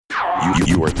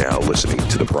You are now listening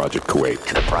to the Project Kuwait.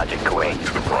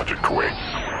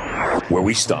 Where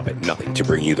we stop at nothing to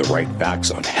bring you the right facts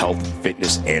on health,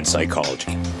 fitness, and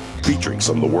psychology. Featuring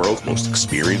some of the world's most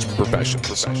experienced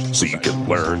professionals so you can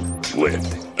learn, live,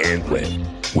 and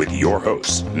live. With your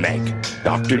hosts, Meg,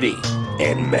 Dr. D,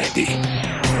 and Mehdi.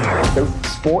 So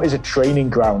sport is a training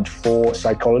ground for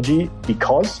psychology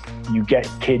because you get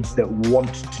kids that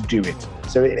want to do it.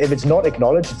 So if it's not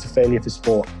acknowledged, it's a failure for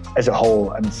sport as a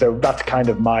whole. And so that's kind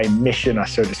of my mission,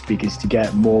 so to speak, is to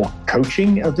get more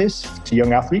coaching of this to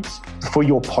young athletes. For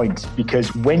your point,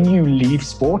 because when you leave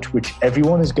sport, which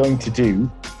everyone is going to do,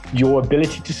 your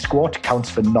ability to squat counts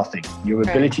for nothing. Your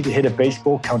ability to hit a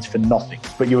baseball counts for nothing.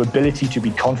 But your ability to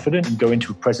be confident and go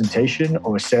into a presentation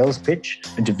or a sales pitch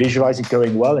and to visualize it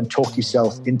going well and talk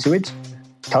yourself into it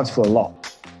counts for a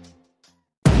lot.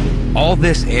 All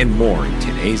this and more in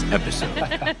today's episode.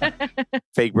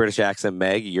 Fake British accent,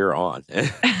 Meg, you're on.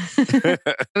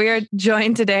 We are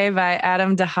joined today by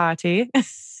Adam Dehaty.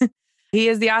 He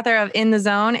is the author of In the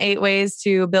Zone, 8 Ways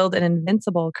to Build an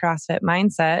Invincible CrossFit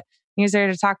Mindset. He's here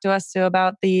to talk to us too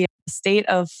about the state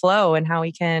of flow and how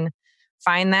we can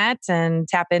find that and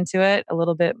tap into it a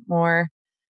little bit more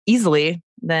easily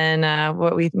than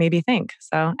what we maybe think.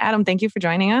 So Adam, thank you for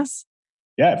joining us.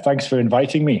 Yeah, thanks for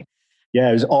inviting me. Yeah,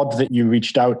 it was odd that you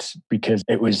reached out because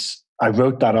I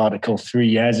wrote that article 3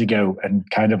 years ago and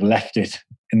kind of left it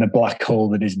in the black hole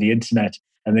that is the internet.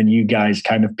 And then you guys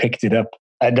kind of picked it up.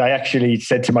 And I actually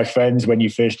said to my friends when you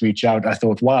first reached out, I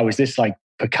thought, wow, is this like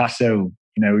Picasso?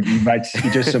 You know, he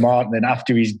does some art and then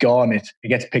after he's gone, it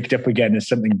gets picked up again as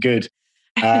something good.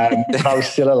 But I was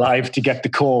still alive to get the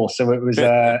call. So it was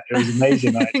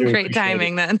amazing. Great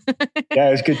timing then. Yeah,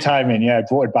 it was good timing. Yeah, I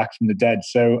brought it back from the dead.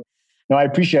 So no, I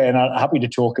appreciate it. And I'm happy to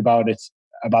talk about it,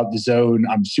 about the zone.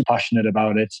 I'm super passionate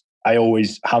about it. I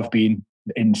always have been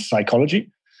in psychology,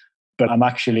 but I'm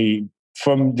actually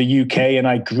from the UK and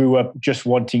I grew up just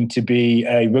wanting to be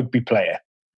a rugby player.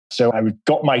 So I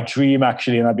got my dream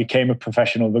actually, and I became a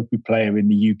professional rugby player in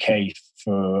the UK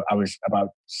I was about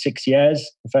 6 years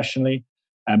professionally.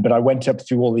 But I went up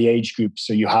through all the age groups.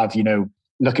 So you have,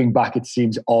 looking back, it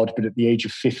seems odd, but at the age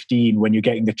of 15, when you're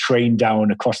getting the train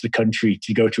down across the country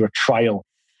to go to a trial,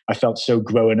 I felt so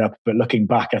growing up. But looking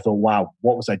back, I thought, wow,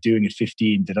 what was I doing at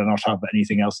 15? Did I not have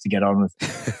anything else to get on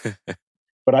with?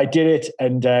 But I did it.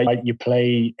 And you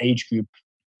play age group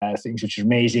things, which is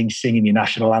amazing, singing your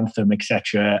national anthem,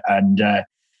 etc. And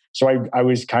so I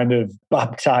was kind of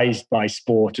baptized by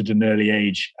sport at an early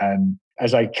age. And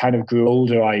as I kind of grew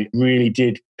older, I really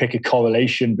did pick a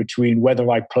correlation between whether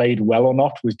I played well or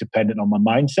not was dependent on my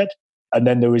mindset. And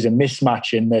then there was a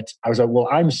mismatch in that I was like, well,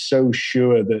 I'm so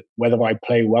sure that whether I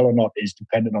play well or not is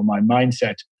dependent on my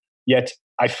mindset. Yet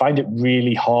I find it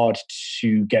really hard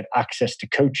to get access to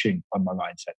coaching on my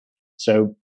mindset.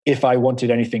 So if I wanted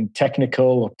anything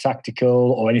technical or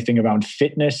tactical or anything around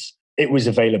fitness, it was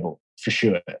available for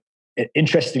sure.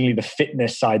 Interestingly, the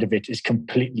fitness side of it is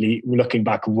completely, looking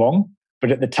back, wrong.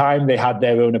 But at the time, they had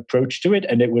their own approach to it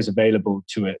and it was available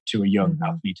to a young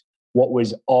athlete. What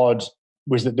was odd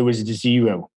was that there was a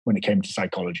zero when it came to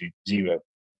psychology, zero.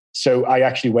 So I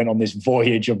actually went on this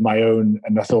voyage of my own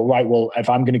and I thought, right, well,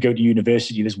 if I'm going to go to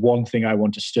university, there's one thing I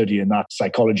want to study and that's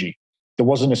psychology. There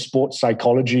wasn't a sports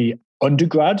psychology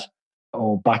undergrad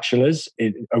or bachelor's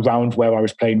around where I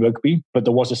was playing rugby, but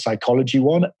there was a psychology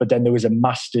one, but then there was a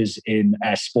master's in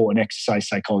sport and exercise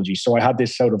psychology. So I had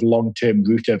this sort of long-term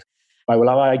route of, well,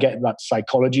 how I get that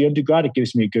psychology undergrad, it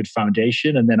gives me a good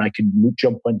foundation and then I can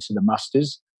jump into the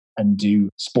master's and do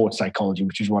sports psychology,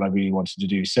 which is what I really wanted to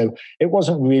do. So it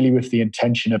wasn't really with the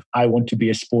intention of I want to be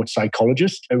a sports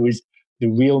psychologist. It was the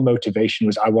real motivation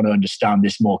was I want to understand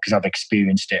this more because I've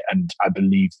experienced it and I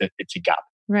believe that it's a gap.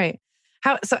 Right.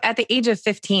 So at the age of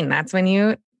 15, that's when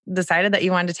you decided that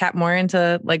you wanted to tap more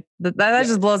into that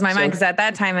just blows my mind. Because at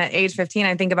that time, at age 15,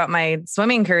 I think about my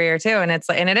swimming career too. And it's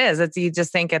you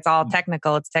just think it's all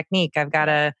technical. It's technique. I've got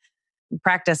to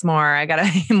practice more. I got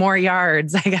to more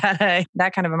yards. I got to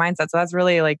that kind of a mindset. So that's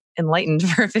really enlightened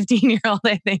for a 15-year-old,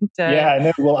 I think. Yeah, I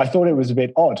know. Well, I thought it was a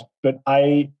bit odd, but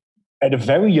at a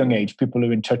very young age, people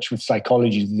are in touch with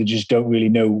psychology. They just don't really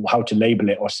know how to label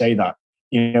it or say that.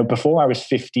 Before I was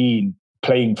 15,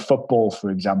 playing football,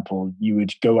 for example, you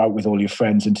would go out with all your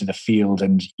friends into the field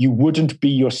and you wouldn't be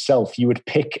yourself. You would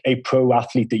pick a pro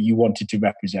athlete that you wanted to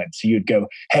represent. So you'd go,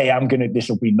 hey, this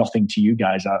will be nothing to you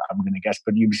guys, I'm going to guess,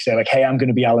 but you'd say hey, I'm going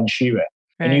to be Alan Shearer.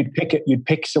 Right. And you'd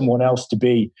pick someone else to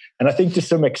be. And I think to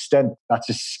some extent, that's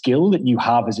a skill that you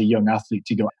have as a young athlete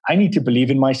to go, I need to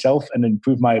believe in myself and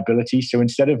improve my ability. So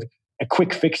instead of a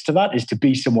quick fix to that is to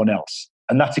be someone else.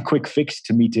 And that's a quick fix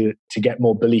to me to get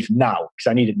more belief now, because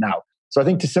I need it now. So I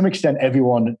think to some extent,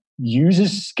 everyone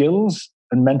uses skills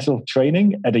and mental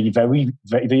training at a very,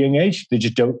 very young age. They're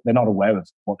not aware of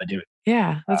what they're doing.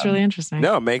 Yeah, that's really interesting.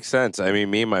 No, it makes sense. I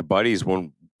mean, me and my buddies,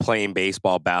 when playing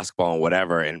baseball, basketball, and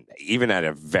whatever, and even at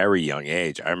a very young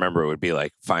age, I remember it would be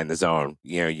like, find the zone.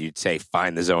 You know, you'd say,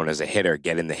 find the zone as a hitter,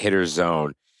 get in the hitter's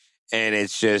zone. And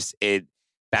it's just,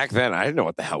 back then, I didn't know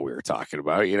what the hell we were talking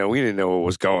about. You know, we didn't know what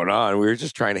was going on. We were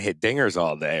just trying to hit dingers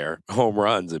all day or home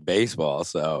runs in baseball.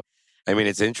 So, I mean,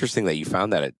 it's interesting that you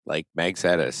found that, like Meg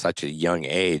said, at such a young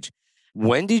age.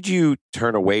 When did you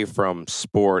turn away from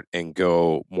sport and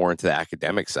go more into the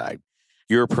academic side?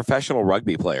 You're a professional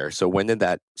rugby player. So when did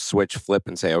that switch flip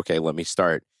and say, okay, let me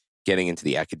start getting into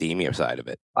the academia side of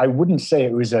it? I wouldn't say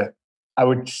it was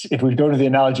if we go to the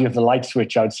analogy of the light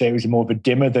switch, I would say it was more of a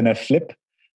dimmer than a flip.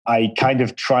 I kind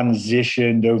of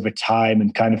transitioned over time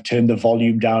and kind of turned the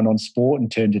volume down on sport and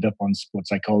turned it up on sports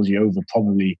psychology over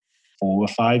probably 4 or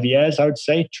 5 years, I would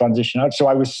say, transition out. So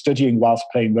I was studying whilst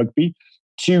playing rugby,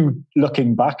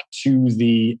 looking back to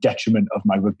the detriment of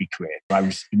my rugby career. I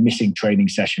was missing training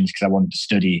sessions because I wanted to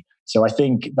study. So I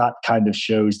think that kind of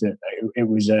shows that it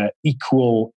was an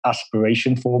equal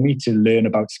aspiration for me to learn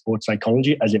about sports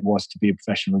psychology as it was to be a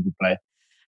professional rugby player.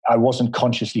 I wasn't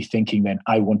consciously thinking then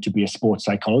I want to be a sports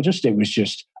psychologist. It was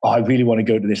just, I really want to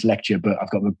go to this lecture, but I've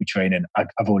got rugby training. I've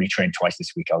already trained twice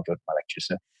this week. I'll go to my lecture.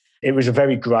 So it was a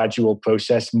very gradual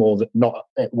process,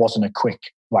 it wasn't a quick,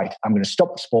 right, I'm going to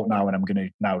stop the sport now and I'm going to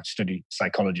now study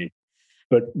psychology.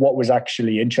 But what was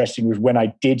actually interesting was when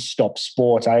I did stop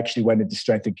sport, I actually went into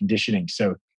strength and conditioning.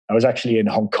 So I was actually in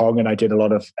Hong Kong and I did a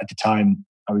lot of, at the time,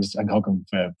 I was in Hong Kong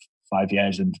for 5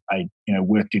 years and I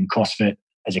worked in CrossFit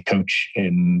as a coach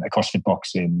in a CrossFit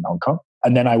box in Hong Kong.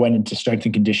 And then I went into strength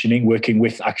and conditioning, working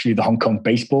with actually the Hong Kong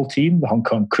baseball team, the Hong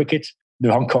Kong cricket,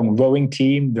 the Hong Kong rowing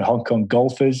team, the Hong Kong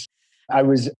golfers. I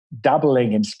was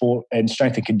dabbling in sport and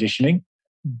strength and conditioning,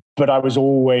 but I was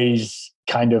always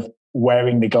kind of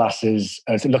wearing the glasses,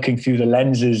 looking through the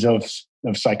lenses of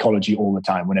psychology all the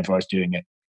time whenever I was doing it.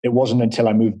 It wasn't until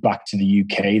I moved back to the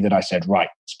UK that I said, right,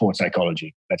 sports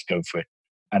psychology, let's go for it.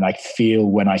 And I feel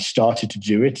when I started to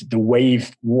do it, the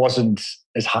wave wasn't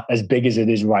as big as it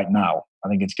is right now. I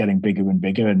think it's getting bigger and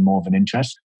bigger and more of an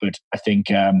interest. But I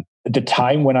think at the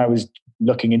time when I was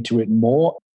looking into it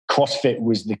more, CrossFit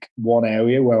was the one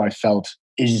area where I felt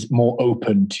is more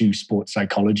open to sports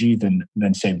psychology than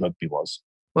say rugby was.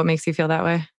 What makes you feel that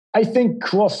way? I think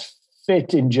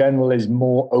CrossFit in general is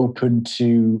more open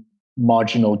to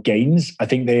marginal gains. I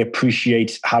think they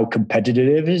appreciate how competitive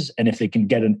it is. And if they can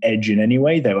get an edge in any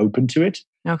way, they're open to it.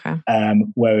 Okay.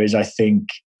 Whereas I think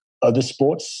other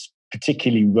sports,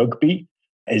 particularly rugby,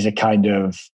 is a kind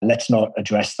of, let's not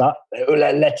address that.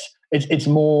 It's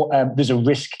more, there's a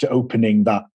risk to opening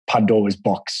that Pandora's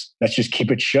box. Let's just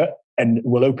keep it shut and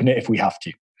we'll open it if we have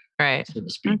to. Right. So to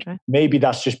speak. Okay. Maybe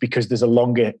that's just because there's a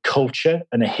longer culture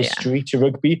and a history to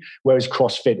rugby, whereas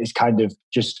CrossFit is kind of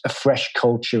just a fresh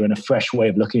culture and a fresh way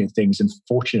of looking at things. And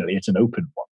fortunately, it's an open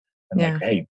one. And like,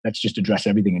 hey, let's just address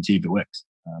everything and see if it works.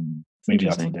 Maybe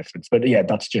that's the difference. But yeah,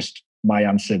 that's just my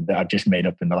answer that I've just made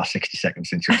up in the last 60 seconds.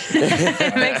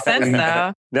 It makes sense,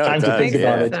 though. No, time to think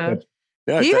about it.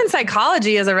 So. Even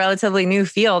psychology is a relatively new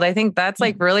field. I think that's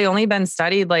like really only been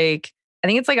studied I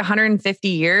think it's like 150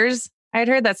 years. I'd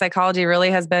heard that psychology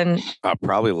really has been...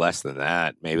 probably less than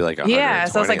that. Maybe like 120. Yeah,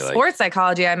 so it's like sports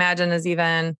psychology, I imagine, is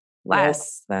even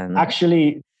less than...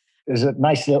 Actually, there's a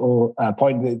nice little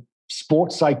point.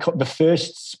 The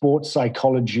first sports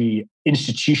psychology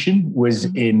institution was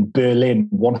in Berlin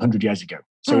 100 years ago.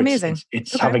 So amazing.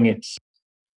 It's having its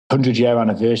 100-year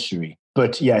anniversary.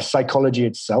 But yeah, psychology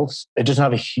itself, it doesn't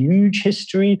have a huge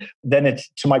history. Then it's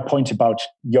to my point about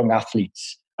young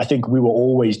athletes. I think we were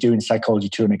always doing psychology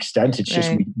to an extent. It's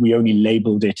just we only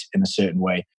labeled it in a certain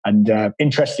way. And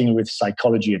interestingly, with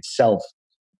psychology itself,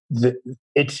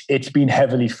 it's been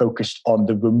heavily focused on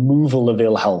the removal of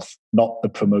ill health, not the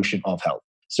promotion of health.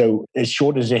 So as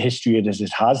short as a history as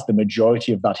it has, the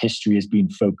majority of that history has been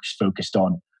focused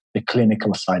on the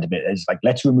clinical side of it. It's like,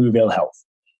 let's remove ill health.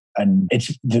 And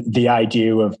it's the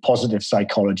idea of positive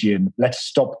psychology. And let's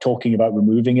stop talking about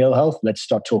removing ill health. Let's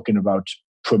start talking about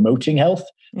promoting health.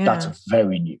 Yeah. That's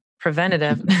very new.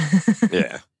 Preventative.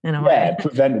 Yeah. In a way. Yeah,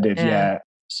 preventative. Yeah.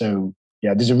 So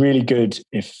yeah, there's a really good,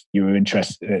 if you're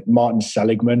interested, Martin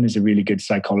Seligman is a really good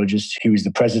psychologist who is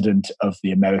the president of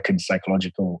the American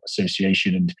Psychological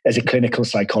Association. And as a clinical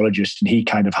psychologist, and he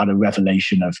kind of had a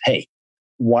revelation of, hey,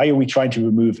 why are we trying to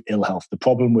remove ill health? The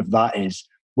problem with that is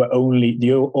the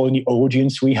only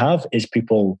audience we have is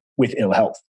people with ill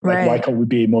health. Like, why can't we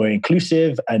be more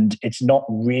inclusive? And it's not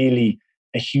really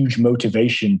a huge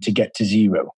motivation to get to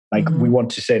zero. Like we want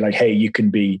to say like, hey, you can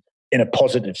be in a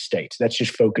positive state. Let's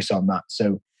just focus on that.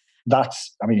 So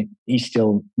that's, I mean, he's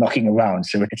still knocking around,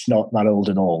 so it's not that old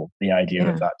at all, the idea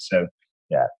of that. So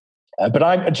yeah. But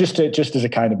I'm just as a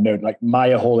kind of note, like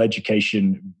my whole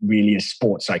education really is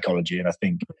sports psychology. And I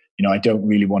think, I don't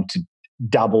really want to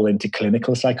dabble into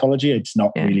clinical psychology. It's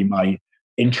not really my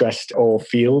interest or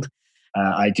field.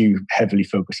 I do heavily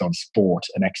focus on sport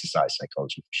and exercise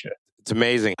psychology for sure. It's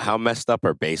amazing how messed up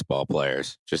are baseball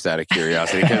players, just out of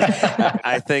curiosity. Because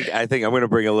I think I'm going to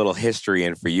bring a little history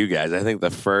in for you guys. I think the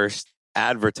first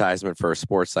advertisement for a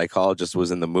sports psychologist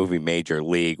was in the movie Major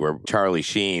League, where Charlie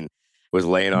Sheen was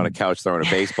laying on a couch throwing a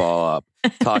baseball up,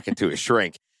 talking to a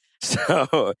shrink.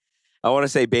 So I want to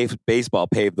say baseball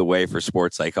paved the way for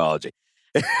sports psychology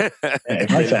in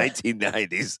the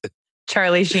 1990s.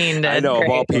 Charlie Sheen did. I know, great.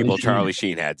 of all people, Charlie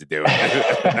Sheen had to do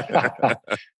it.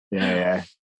 Yeah,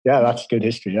 that's good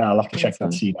history. Yeah, I'll have to check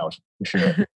that scene out for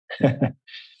sure.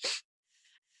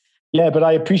 Yeah, but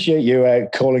I appreciate you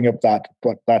calling up that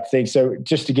thing. So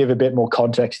just to give a bit more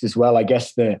context as well, I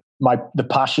guess the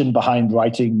passion behind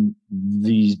writing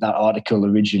that article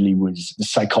originally was the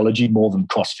psychology more than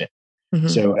CrossFit.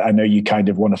 So I know you kind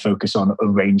of want to focus on a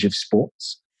range of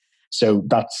sports. So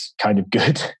that's kind of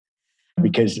good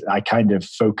because I kind of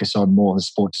focus on more the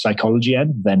sports psychology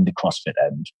end than the CrossFit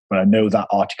end. But I know that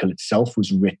article itself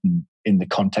was written in the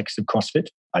context of CrossFit.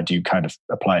 I do kind of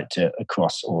apply it to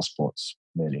across all sports,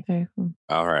 really.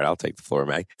 All right, I'll take the floor,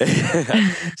 Meg.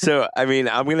 So, I mean,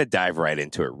 I'm going to dive right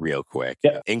into it real quick.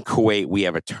 Yeah. In Kuwait, we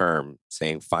have a term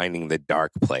saying finding the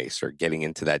dark place or getting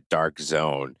into that dark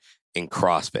zone in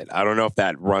CrossFit. I don't know if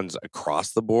that runs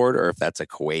across the board or if that's a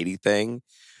Kuwaiti thing.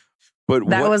 But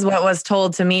that was what was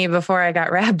told to me before I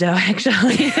got rhabdo,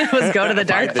 actually. Was go to the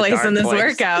dark place in this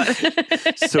workout.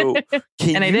 So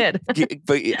I did.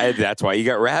 But that's why you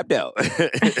got rhabdo.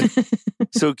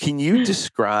 So can you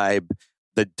describe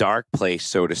the dark place,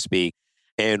 so to speak,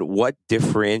 and what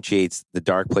differentiates the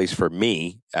dark place for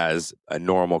me as a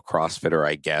normal CrossFitter,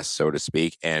 I guess, so to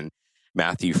speak, and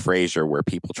Matthew Fraser, where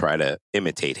people try to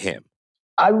imitate him?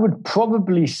 I would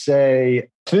probably say,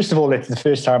 first of all, it's the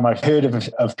first time I've heard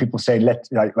of people saying,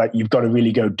 you've got to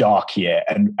really go dark here.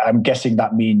 And I'm guessing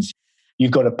that means you've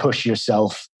got to push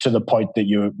yourself to the point that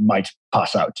you might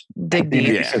pass out. Dig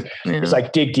deep. So it's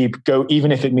like dig deep, go,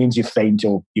 even if it means you faint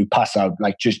or you pass out,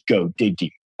 like just go, dig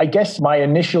deep. I guess my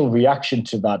initial reaction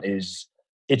to that is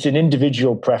it's an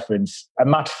individual preference. And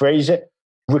Matt Fraser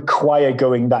require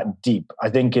going that deep.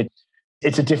 I think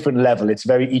it's a different level. It's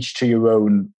very each to your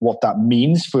own what that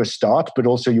means for a start, but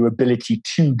also your ability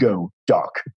to go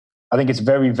dark. I think it's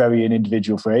very, very an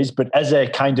individual phrase, but as a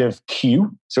kind of cue.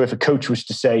 So if a coach was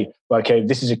to say, well, okay,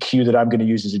 this is a cue that I'm going to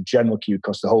use as a general cue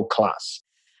across the whole class,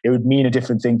 it would mean a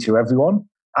different thing to everyone.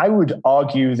 I would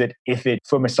argue that if it,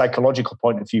 from a psychological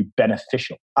point of view,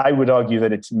 beneficial, I would argue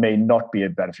that it may not be a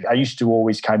benefit. I used to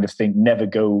always kind of think never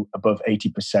go above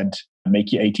 80%,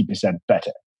 make your 80%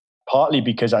 better. Partly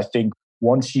because I think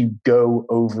once you go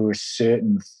over a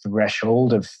certain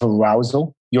threshold of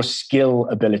arousal, your skill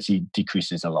ability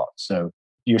decreases a lot. So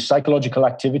your psychological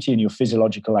activity and your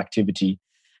physiological activity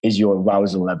is your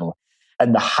arousal level.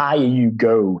 And the higher you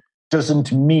go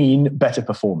doesn't mean better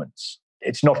performance.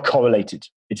 It's not correlated.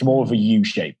 It's more of a U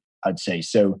shape, I'd say.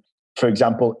 So, for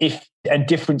example, and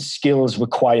different skills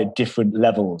require different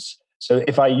levels. So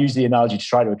if I use the analogy to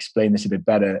try to explain this a bit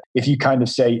better, if you kind of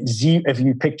say, if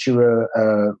you picture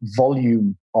a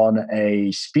volume on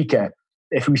a speaker,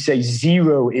 if we say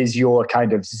 0 is your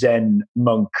kind of Zen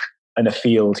monk in a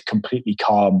field, completely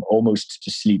calm, almost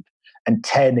to sleep, and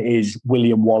 10 is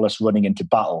William Wallace running into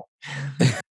battle.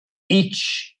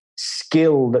 Each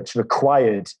skill that's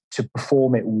required to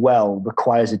perform it well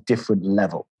requires a different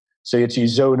level. So it's your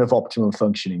zone of optimum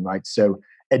functioning, right? So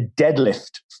a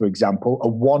deadlift, for example, a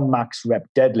 1 max rep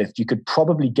deadlift, you could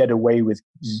probably get away with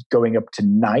going up to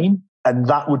 9, and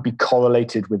that would be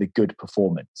correlated with a good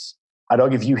performance. I'd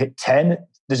argue if you hit 10,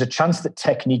 there's a chance that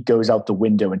technique goes out the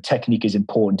window, and technique is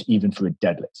important even for a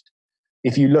deadlift.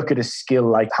 If you look at a skill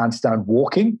like handstand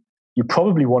walking, you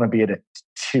probably want to be at a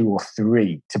 2 or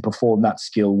 3 to perform that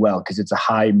skill well, because it's a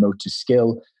high motor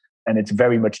skill and it's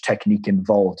very much technique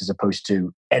involved as opposed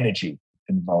to energy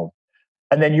involved.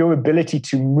 And then your ability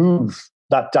to move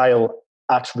that dial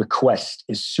at request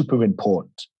is super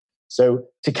important. So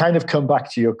to kind of come back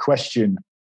to your question,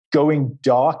 going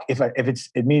dark, if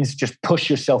it means just push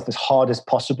yourself as hard as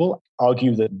possible,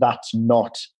 argue that that's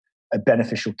not a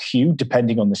beneficial cue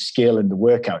depending on the skill and the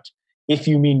workout. If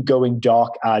you mean going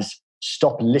dark as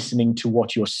stop listening to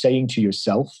what you're saying to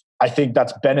yourself, I think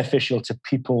that's beneficial to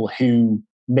people who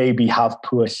maybe have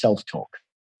poor self-talk.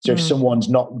 So if someone's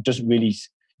doesn't really,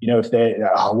 if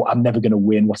they're, I'm never going to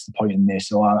win, what's the point in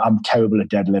this? Or I'm terrible at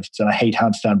deadlifts and I hate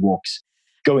handstand walks.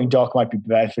 Going dark might be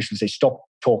beneficial to say, stop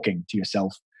talking to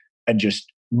yourself and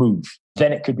just move.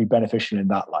 Then it could be beneficial in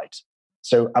that light.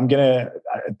 So I'm going to,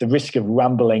 at the risk of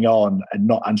rambling on and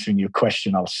not answering your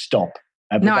question, I'll stop.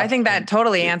 No, I think that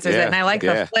totally answers it. And I like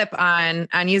the flip on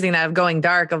using that of going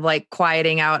dark, of like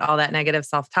quieting out all that negative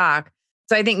self-talk.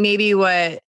 So I think maybe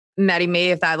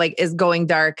if that like is going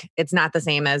dark, it's not the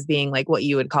same as being like what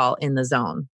you would call in the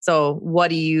zone. So what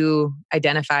do you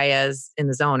identify as in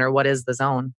the zone, or what is the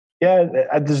zone? Yeah,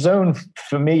 the zone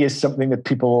for me is something that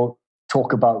people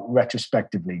talk about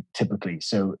retrospectively, typically.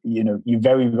 So, you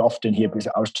very often hear, because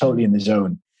I was totally in the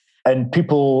zone, and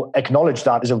people acknowledge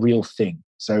that as a real thing.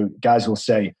 So guys will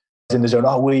say, in the zone,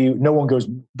 no one goes,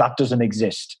 that doesn't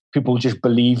exist. People just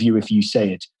believe you if you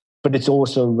say it. But it's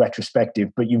also retrospective.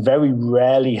 But you very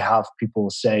rarely have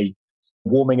people say,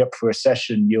 warming up for a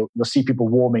session, you'll see people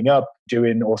warming up,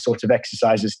 doing all sorts of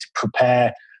exercises to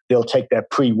prepare. They'll take their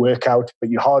pre-workout,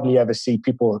 but you hardly ever see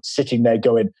people sitting there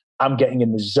going, I'm getting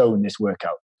in the zone this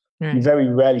workout. You very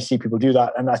rarely see people do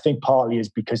that. And I think partly is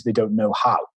because they don't know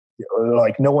how.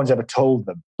 Like no one's ever told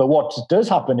them. But what does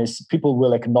happen is people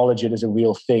will acknowledge it as a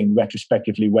real thing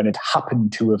retrospectively when it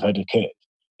happened to have had occurred.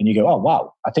 And you go, oh,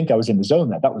 wow, I think I was in the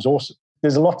zone there. That was awesome.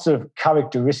 There's lots of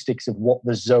characteristics of what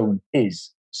the zone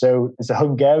is. So there's a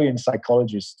Hungarian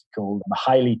psychologist called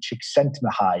Mihaly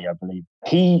Csikszentmihalyi, I believe.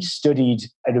 He studied,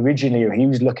 and originally he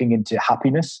was looking into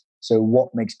happiness. So what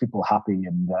makes people happy?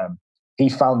 And he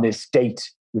found this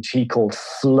state, which he called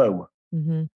flow.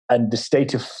 Mm-hmm. And the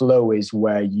state of flow is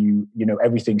where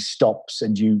everything stops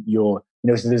and you're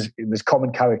so there's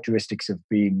common characteristics of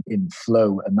being in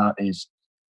flow. And that is,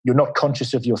 you're not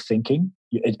conscious of your thinking.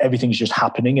 Everything's just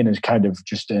happening in a kind of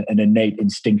just an innate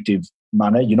instinctive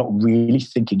manner. You're not really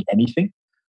thinking anything.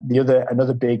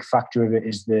 Another big factor of it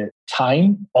is the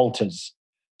time alters.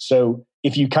 So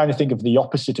if you kind of think of the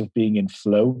opposite of being in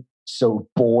flow, so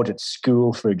bored at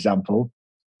school, for example,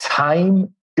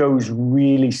 time goes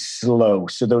really slow.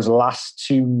 So those last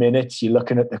 2 minutes, you're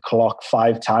looking at the clock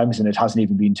 5 times and it hasn't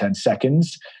even been 10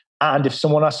 seconds. And if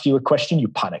someone asks you a question, you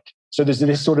panic. So there's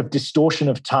this sort of distortion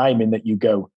of time in that you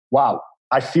go, wow,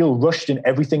 I feel rushed in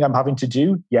everything I'm having to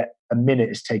do, yet a minute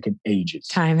is taking ages.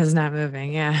 Time is not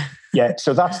moving, yeah. Yeah,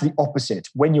 so that's the opposite.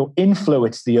 When you're in flow,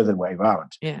 it's the other way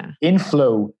around. Yeah. In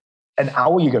flow, an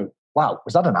hour, you go, wow,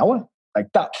 was that an hour? Like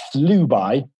that flew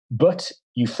by, but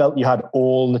you felt you had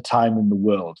all the time in the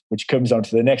world, which comes on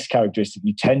to the next characteristic.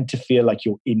 You tend to feel like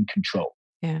you're in control.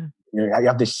 Yeah. You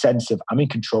have this sense of, I'm in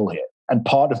control here. And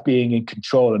part of being in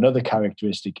control, another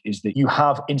characteristic, is that you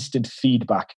have instant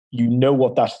feedback. You know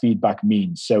what that feedback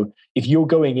means. So if you're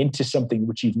going into something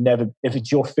which if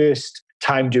it's your first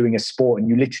time doing a sport and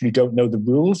you literally don't know the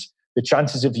rules, the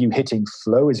chances of you hitting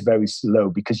flow is very slow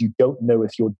because you don't know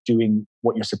if you're doing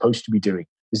what you're supposed to be doing.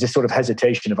 There's this sort of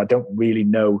hesitation of, I don't really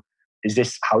know, is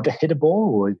this how to hit a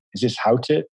ball or is this how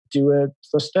to do a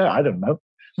thruster? I don't know.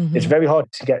 Mm-hmm. It's very hard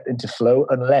to get into flow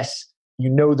unless you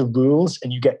know the rules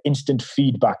and you get instant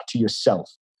feedback to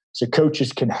yourself. So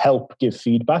coaches can help give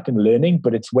feedback and learning,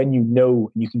 but it's when you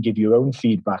know and you can give your own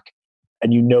feedback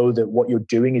and you know that what you're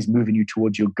doing is moving you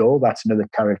towards your goal. That's another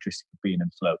characteristic of being in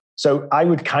flow. So I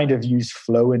would kind of use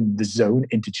flow and the zone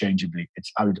interchangeably.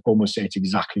 I would almost say it's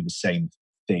exactly the same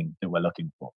thing that we're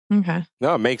looking for. Okay.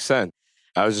 No, it makes sense.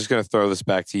 I was just going to throw this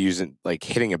back to using like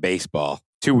hitting a baseball.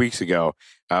 2 weeks ago,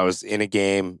 I was in a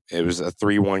game. It was a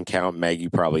 3-1 count. Meg,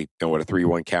 you probably know what a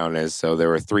 3-1 count is. So there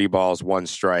were 3 balls, 1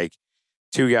 strike,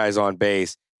 2 guys on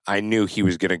base. I knew he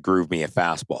was going to groove me a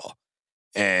fastball.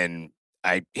 And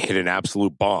I hit an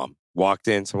absolute bomb. Walked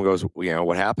in. Someone goes,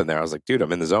 what happened there? I was like, dude,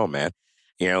 I'm in the zone, man.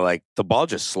 Like the ball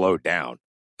just slowed down.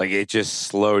 Like it just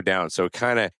slowed down. So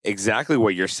kind of exactly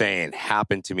what you're saying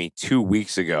happened to me 2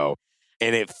 weeks ago.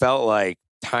 And it felt like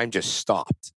time just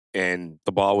stopped. And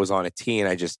the ball was on a tee and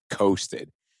I just coasted.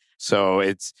 So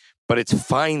it's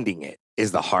finding it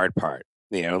is the hard part,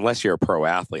 unless you're a pro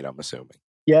athlete, I'm assuming.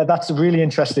 Yeah, that's a really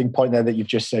interesting point there that you've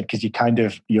just said, because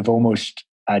you've almost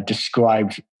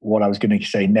described what I was going to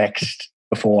say next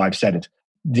before I've said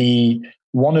it.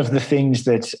 One of the things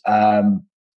that,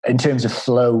 in terms of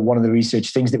flow, one of the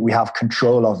research things that we have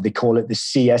control of, they call it the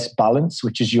CS balance,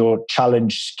 which is your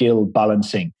challenge skill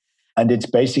balancing. And it's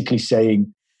basically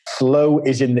saying, flow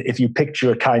is if you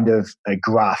picture a kind of a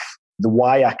graph, the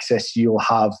y-axis, you'll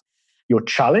have your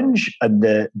challenge and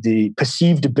the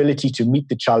perceived ability to meet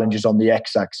the challenges on the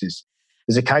x-axis.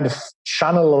 There's a kind of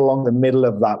channel along the middle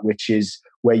of that, which is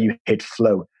where you hit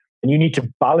flow. And you need to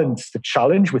balance the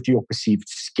challenge with your perceived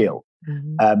skill.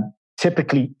 Mm-hmm.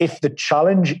 typically, if the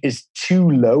challenge is too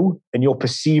low and your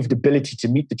perceived ability to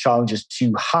meet the challenge is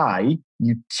too high,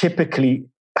 you typically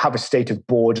have a state of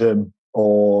boredom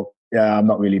or, yeah, I'm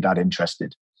not really that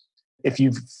interested. If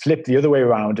you flip the other way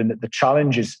around and the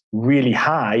challenge is really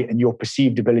high and your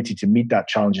perceived ability to meet that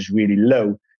challenge is really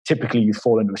low, typically you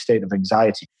fall into a state of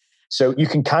anxiety. So you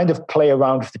can kind of play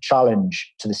around with the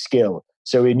challenge to the skill.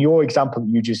 So in your example that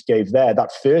you just gave there,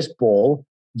 that first ball,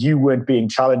 you weren't being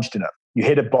challenged enough. You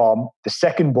hit a bomb. The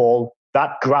second ball,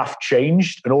 that graph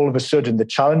changed and all of a sudden the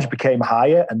challenge became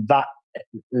higher and that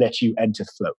let you enter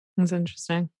flow. That's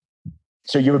interesting.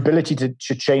 So your ability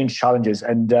to change challenges.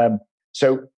 And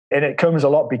it comes a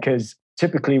lot because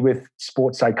typically with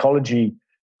sports psychology,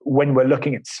 when we're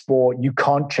looking at sport, you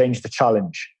can't change the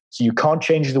challenge. So you can't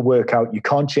change the workout. You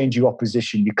can't change your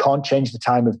opposition. You can't change the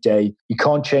time of day. You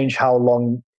can't change how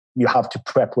long you have to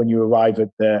prep when you arrive at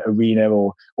the arena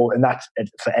and that's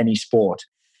for any sport.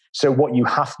 So what you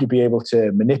have to be able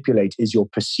to manipulate is your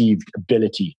perceived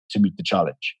ability to meet the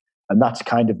challenge. And that's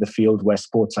kind of the field where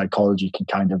sports psychology can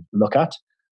kind of look at.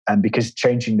 And because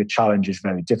changing the challenge is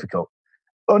very difficult.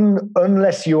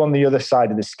 Unless you're on the other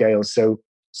side of the scale. So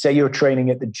say you're training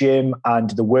at the gym and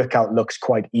the workout looks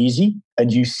quite easy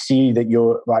and you see that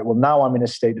you're right, well, now I'm in a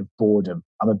state of boredom.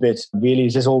 I'm a bit, really,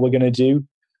 is this all we're going to do?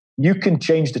 You can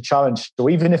change the challenge. So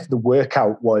even if the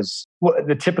workout was, well,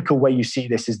 the typical way you see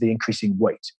this is the increasing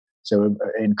weight. So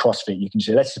in CrossFit, you can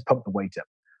say, let's just pump the weight up.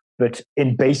 But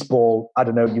in baseball, I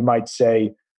don't know, you might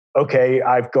say, okay,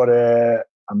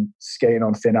 I'm skating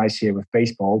on thin ice here with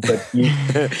baseball, but you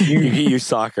can use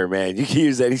soccer, man. You can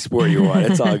use any sport you want.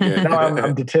 It's all good. No,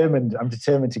 I'm determined. I'm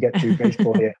determined to get through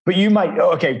baseball here. But you might,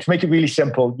 to make it really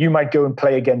simple, you might go and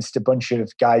play against a bunch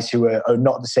of guys who are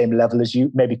not the same level as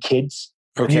you, maybe kids.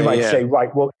 Okay, and you might say,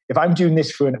 right, well, if I'm doing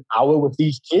this for an hour with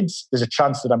these kids, there's a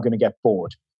chance that I'm going to get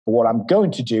bored. But what I'm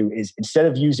going to do is instead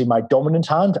of using my dominant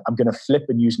hand, I'm going to flip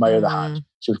and use my other hand.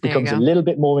 So it becomes a little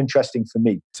bit more interesting for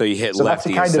me. So you hit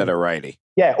lefty instead of righty.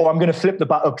 Yeah, or I'm going to flip the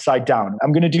bat upside down.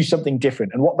 I'm going to do something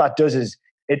different. And what that does is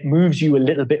it moves you a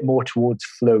little bit more towards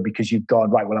flow because you've gone,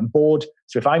 right, well, I'm bored.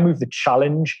 So if I move the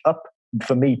challenge up,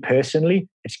 for me personally,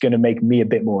 it's going to make me a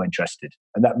bit more interested.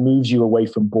 And that moves you away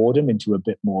from boredom into a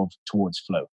bit more towards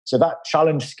flow. So that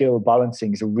challenge skill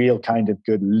balancing is a real kind of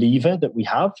good lever that we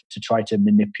have to try to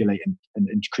manipulate and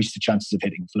increase the chances of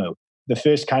hitting flow. The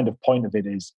first kind of point of it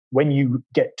is when you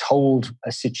get told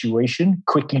a situation,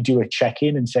 quickly do a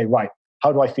check-in and say, right,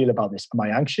 how do I feel about this? Am I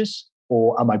anxious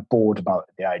or am I bored about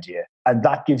the idea? And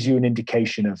that gives you an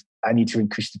indication of I need to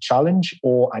increase the challenge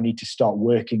or I need to start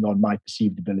working on my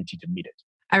perceived ability to meet it.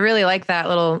 I really like that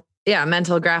little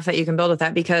mental graph that you can build with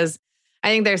that because I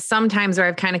think there's some times where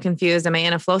I've kind of confused, am I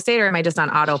in a flow state or am I just on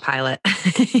autopilot?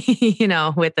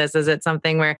 With this, is it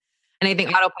something where, and I think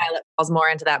autopilot falls more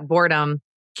into that boredom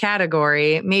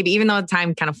category, maybe even though the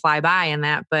time kind of fly by in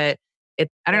that, but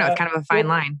it's kind of a fine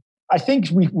line. I think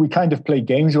we kind of play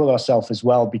games with ourselves as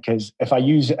well, because if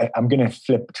I'm going to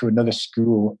flip to another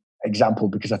school example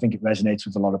because I think it resonates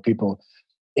with a lot of people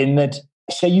in that,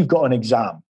 say you've got an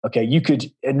exam, okay,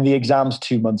 and the exam's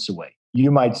 2 months away.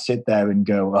 You might sit there and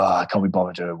go, I can't be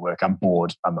bothered to work. I'm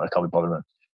bored. I can't be bothered.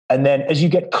 And then as you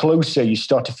get closer, you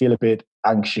start to feel a bit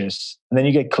anxious. And then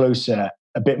you get closer,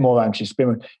 a bit more anxious.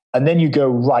 And then you go,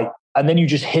 right. And then you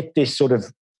just hit this sort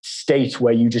of state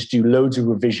where you just do loads of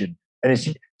revision.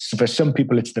 And for some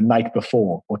people, it's the night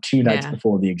before or 2 nights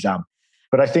before the exam.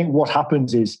 But I think what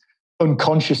happens is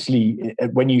unconsciously,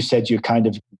 when you said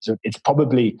it's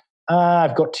probably,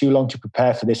 I've got too long to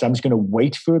prepare for this. I'm just going to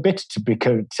wait for a bit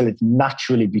till it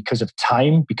naturally, because of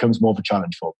time, becomes more of a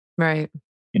challenge for me. Right.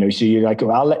 So you're like,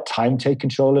 well, I'll let time take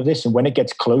control of this. And when it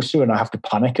gets closer and I have to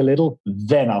panic a little,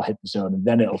 then I'll hit the zone and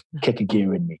then it'll kick a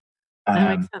gear in me.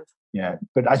 That makes sense. Yeah.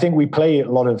 But I think we play a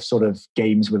lot of sort of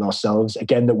games with ourselves,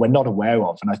 again, that we're not aware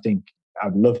of. And I think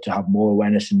I'd love to have more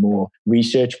awareness and more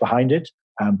research behind it.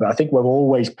 But I think we're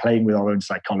always playing with our own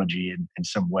psychology in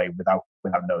some way without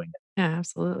knowing it. Yeah,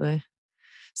 absolutely.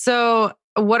 So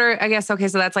so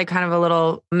that's like kind of a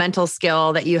little mental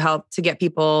skill that you help to get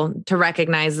people to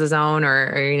recognize the zone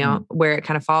or where it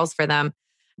kind of falls for them.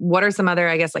 What are some other,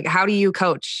 how do you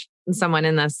coach someone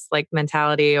in this like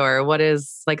mentality, or what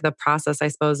is like the process, I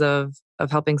suppose, of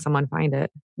helping someone find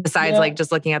it besides like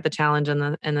just looking at the challenge and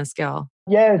the skill?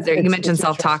 Yeah. You mentioned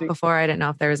self-talk before. I didn't know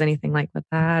if there was anything like with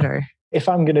that or... If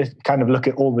I'm going to kind of look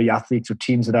at all the athletes or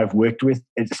teams that I've worked with,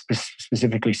 it's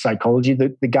specifically psychology,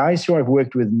 the guys who I've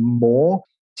worked with more,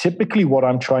 typically what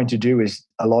I'm trying to do is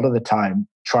a lot of the time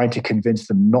trying to convince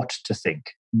them not to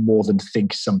think more than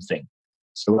think something.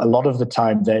 So a lot of the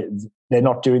time they're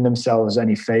not doing themselves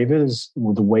any favors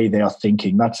with the way they are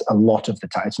thinking. That's a lot of the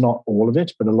time. It's not all of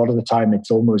it, but a lot of the time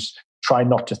it's almost try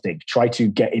not to think, try to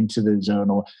get into the zone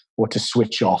or to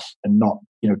switch off and not,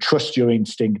 trust your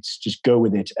instincts, just go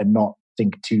with it and not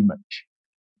think too much.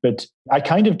 But I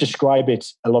kind of describe it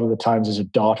a lot of the times as a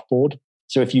dartboard.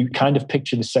 So if you kind of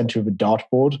picture the center of a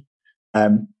dartboard,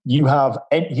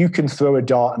 you can throw a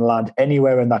dart and land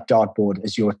anywhere in that dartboard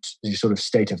as your sort of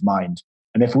state of mind.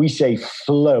 And if we say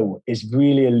flow is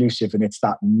really elusive and it's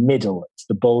that middle, it's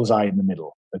the bullseye in the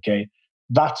middle, okay?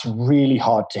 That's really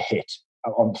hard to hit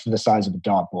for the size of a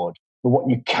dartboard. But what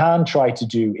you can try to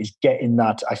do is get in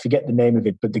that, I forget the name of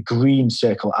it, but the green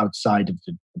circle outside of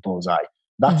the bullseye.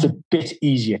 That's a bit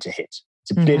easier to hit.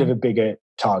 It's a bit of a bigger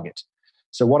target.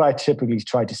 So what I typically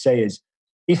try to say is,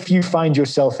 if you find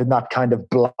yourself in that kind of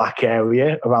black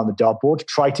area around the dartboard,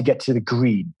 try to get to the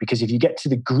green, because if you get to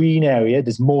the green area,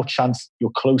 there's more chance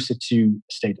you're closer to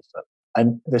state of flow.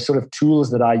 And the sort of tools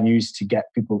that I use to get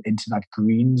people into that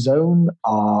green zone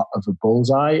of a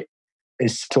bullseye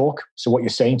is talk. So what you're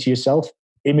saying to yourself,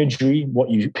 imagery, what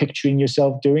you're picturing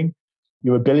yourself doing,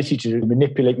 your ability to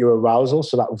manipulate your arousal.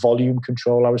 So that volume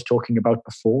control I was talking about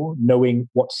before, knowing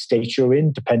what state you're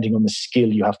in, depending on the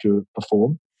skill you have to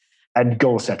perform. And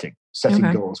goal setting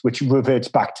goals, which reverts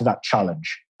back to that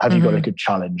challenge. Have you got a good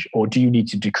challenge, or do you need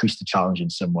to decrease the challenge in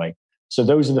some way? So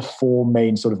those are the four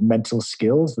main sort of mental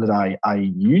skills that I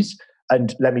use.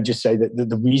 And let me just say that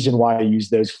the reason why I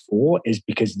use those four is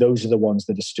because those are the ones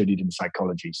that are studied in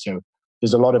psychology. So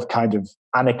there's a lot of kind of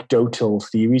anecdotal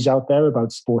theories out there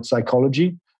about sports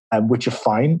psychology, which are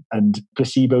fine. And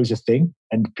placebo is a thing.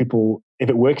 And people, if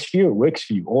it works for you, it works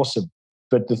for you. Awesome.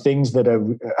 But the things that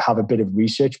have a bit of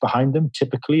research behind them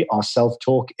typically are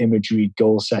self-talk, imagery,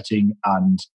 goal setting,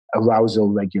 and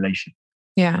arousal regulation.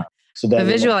 Yeah. So the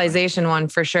visualization one,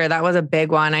 for sure. That was a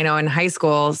big one. I know in high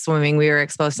school swimming, we were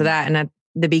exposed to that. And at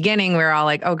the beginning, we were all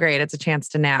like, oh, great, it's a chance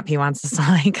to nap. He wants us to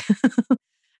like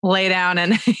lay down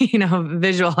and,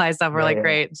 visualize stuff. We're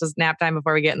great, it's just nap time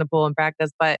before we get in the pool and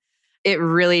practice. But it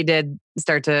really did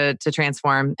start to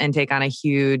transform and take on a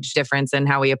huge difference in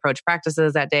how we approach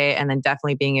practices that day. And then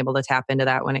definitely being able to tap into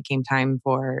that when it came time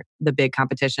for the big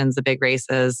competitions, the big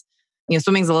races.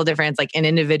 Swimming's a little different. It's like an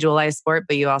individualized sport,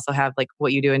 but you also have like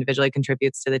what you do individually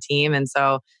contributes to the team. And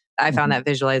so I found that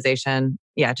visualization,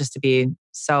 just to be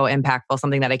so impactful,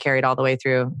 something that I carried all the way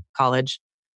through college.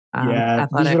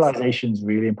 Visualization is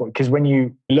really important, because when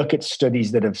you look at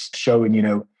studies that have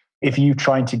shown, if you're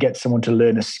trying to get someone to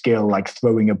learn a skill like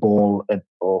throwing a ball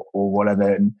or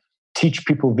whatever, and teach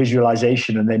people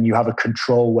visualization, and then you have a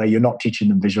control where you're not teaching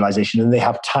them visualization and they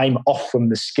have time off from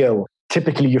the skill,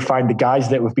 typically you find the guys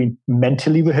that have been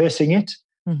mentally rehearsing it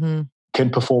can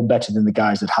perform better than the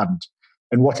guys that hadn't.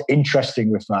 And what's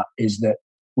interesting with that is that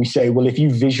we say, well, if you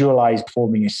visualize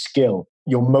performing a skill,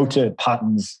 your motor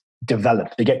patterns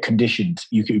develop, they get conditioned,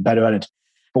 you can be better at it.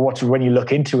 But when you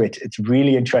look into it, it's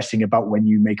really interesting about when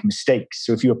you make mistakes.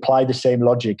 So if you apply the same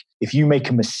logic, if you make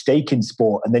a mistake in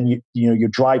sport and then you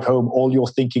drive home, all you're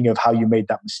thinking of how you made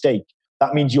that mistake,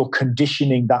 that means you're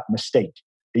conditioning that mistake.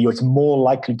 It's more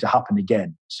likely to happen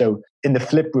again. So in the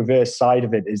flip reverse side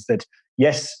of it is that,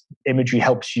 yes, imagery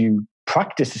helps you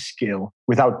practice a skill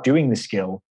without doing the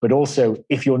skill. But also,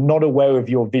 if you're not aware of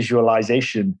your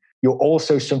visualization, you're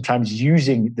also sometimes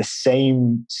using the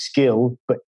same skill,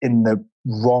 but in the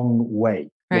wrong way.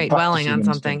 Right, dwelling on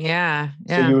something. Yeah.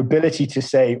 So your ability to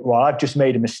say, well, I've just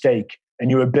made a mistake,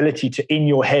 and your ability to, in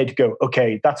your head, go,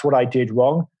 okay, that's what I did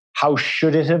wrong. How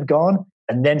should it have gone?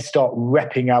 And then start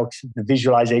repping out the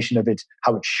visualization of it,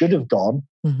 how it should have gone,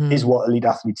 is what elite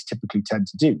athletes typically tend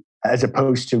to do, as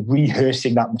opposed to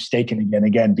rehearsing that mistake again and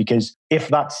again. Because if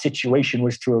that situation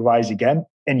was to arise again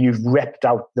and you've repped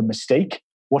out the mistake,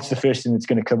 what's the first thing that's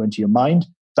going to come into your mind?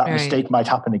 That mistake might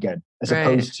happen again, as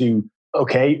opposed to,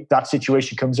 okay, that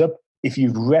situation comes up. If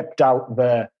you've repped out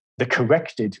the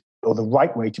corrected or the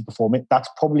right way to perform it, that's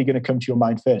probably going to come to your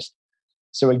mind first.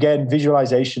 So again,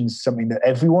 visualization is something that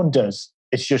everyone does.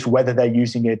 It's just whether they're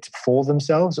using it for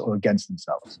themselves or against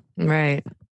themselves. Right.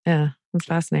 Yeah. That's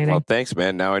fascinating. Well, thanks,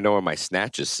 man. Now I know where my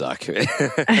snatches suck.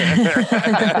 Exactly.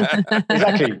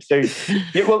 So,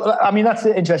 that's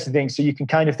the interesting thing. So you can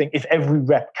kind of think, if every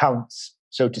rep counts,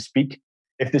 so to speak,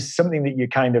 if there's something that you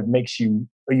kind of makes you,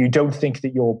 or you don't think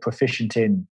that you're proficient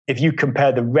in, if you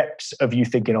compare the reps of you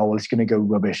thinking, oh, well, it's going to go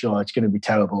rubbish, or it's going to be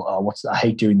terrible, or I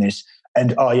hate doing this,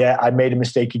 and oh yeah, I made a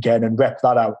mistake again, and rep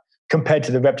that out, compared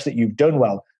to the reps that you've done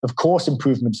well, of course,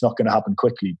 improvement's not going to happen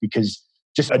quickly, because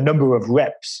just a number of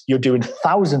reps, you're doing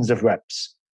thousands of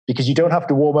reps, because you don't have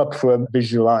to warm up for a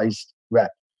visualized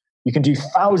rep. You can do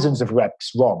thousands of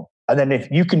reps wrong. And then if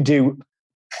you can do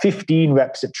 15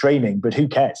 reps at training, but who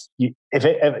cares? If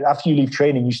after you leave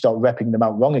training, you start repping them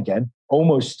out wrong again,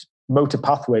 almost motor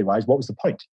pathway wise, what was the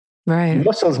point? Right. Your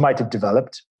muscles might have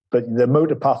developed, but the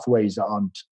motor pathways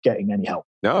aren't getting any help.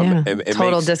 No, Yeah. it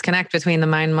Total makes, disconnect between the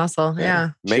mind muscle.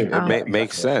 Yeah.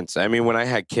 Makes sense. I mean, when I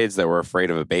had kids that were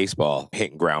afraid of a baseball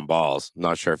hitting ground balls, I'm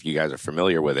not sure if you guys are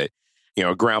familiar with it. You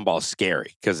know, a ground ball is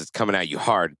scary because it's coming at you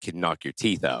hard, can knock your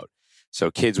teeth out. So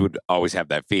kids would always have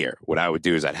that fear. What I would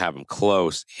do is I'd have them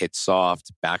close, hit soft,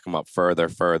 back them up further,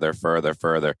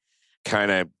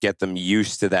 kind of get them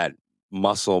used to that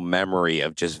muscle memory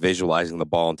of just visualizing the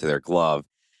ball into their glove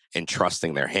and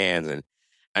trusting their hands. And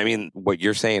I mean, what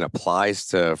you're saying applies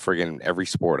to friggin' every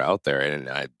sport out there. And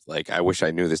I wish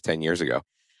I knew this 10 years ago.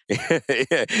 You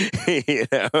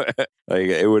know, like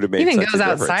it would have made even goes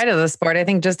outside of the sport. I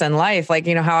think just in life, like,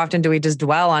 you know, how often do we just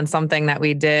dwell on something that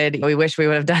we did, we wish we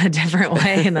would have done a different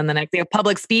way, and then the next thing,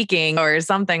 public speaking or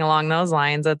something along those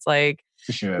lines, it's like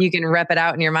you can rep it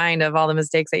out in your mind of all the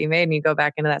mistakes that you made, and you go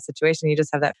back into that situation, you just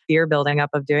have that fear building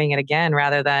up of doing it again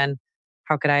rather than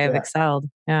how could I have excelled.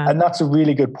 And that's a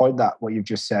really good point, that what you've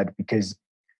just said, because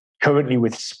currently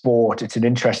with sport, it's an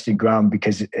interesting ground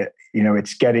because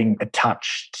it's getting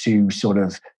attached to sort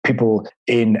of people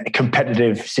in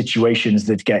competitive situations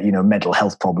that get, mental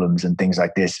health problems and things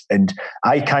like this. And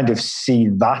I kind of see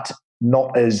that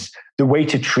not as the way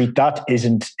to treat that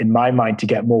isn't, in my mind, to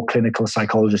get more clinical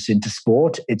psychologists into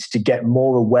sport. It's to get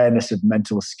more awareness of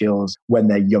mental skills when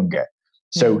they're younger.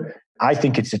 So I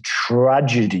think it's a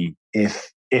tragedy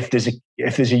if there's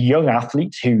a young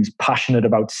athlete who's passionate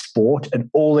about sport and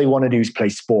all they want to do is play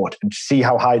sport and see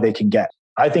how high they can get.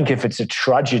 I think if it's a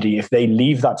tragedy if they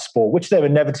leave that sport, which they're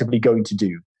inevitably going to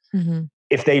do,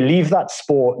 if they leave that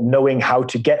sport knowing how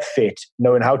to get fit,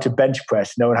 knowing how to bench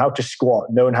press, knowing how to squat,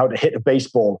 knowing how to hit a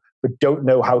baseball, but don't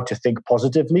know how to think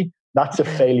positively, that's a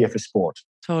failure for sport.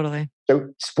 Totally. So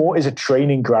sport is a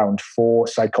training ground for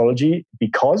psychology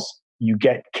because you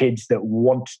get kids that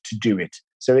want to do it.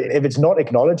 So if it's not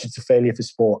acknowledged, it's a failure for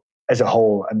sport as a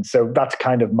whole. And so that's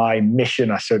kind of my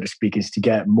mission, so to speak, is to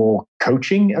get more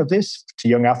coaching of this to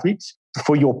young athletes.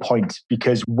 For your point,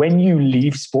 because when you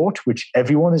leave sport, which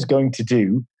everyone is going to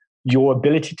do, your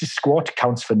ability to squat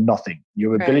counts for nothing.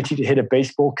 Your ability to hit a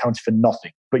baseball counts for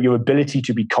nothing. But your ability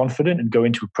to be confident and go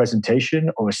into a presentation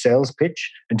or a sales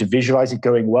pitch and to visualize it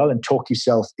going well and talk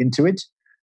yourself into it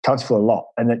counts for a lot.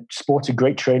 And that sport's a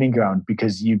great training ground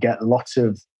because you get lots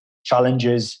of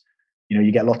challenges,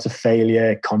 you get lots of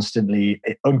failure constantly,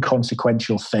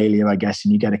 inconsequential failure, I guess,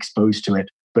 and you get exposed to it.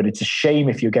 But it's a shame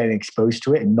if you're getting exposed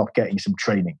to it and not getting some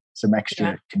training, some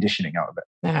extra conditioning out of it.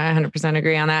 Yeah, I 100%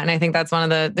 agree on that. And I think that's one of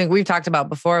the things we've talked about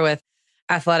before with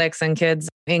athletics and kids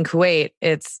in Kuwait.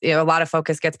 It's, a lot of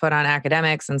focus gets put on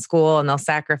academics and school, and they'll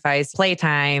sacrifice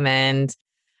playtime and,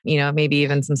 maybe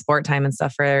even some sport time and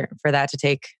stuff for that to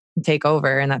take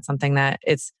over. And that's something that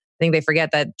I think they forget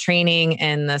that training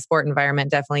in the sport environment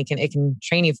definitely can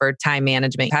train you for time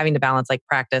management, having to balance like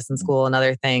practice and school and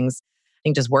other things. I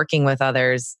think just working with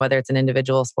others, whether it's an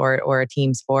individual sport or a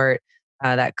team sport,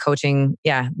 that coaching,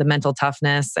 the mental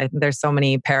toughness. I think there's so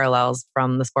many parallels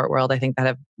from the sport world, I think, that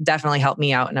have definitely helped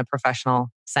me out in a professional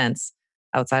sense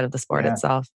outside of the sport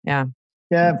itself. Yeah.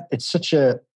 Yeah. It's such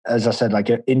as I said, like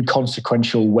an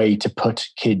inconsequential way to put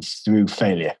kids through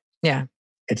failure. Yeah.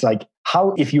 It's like,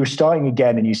 how, if you were starting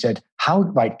again and you said,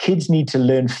 kids need to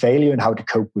learn failure and how to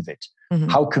cope with it.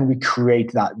 How can we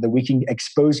create that we can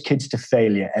expose kids to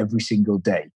failure every single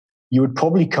day? You would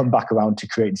probably come back around to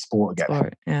creating sport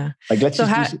again. Like, let's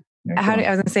I was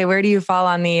going to say, where do you fall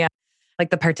on the,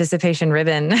 the participation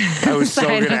ribbon? I was so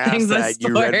going to ask that.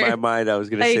 You read my mind. I was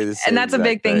going to say this. And that's a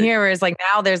big thing here, where it's like,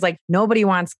 now there's nobody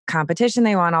wants competition.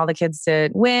 They want all the kids to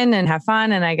win and have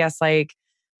fun. And I guess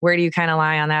where do you kind of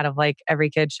lie on that of every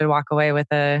kid should walk away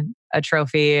with a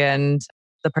trophy and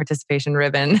the participation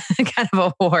ribbon kind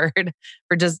of award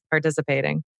for just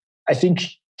participating? I think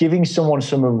giving someone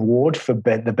some reward for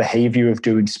the behavior of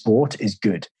doing sport is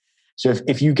good. So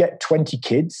if you get 20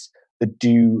 kids that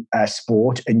do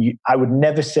sport, and I would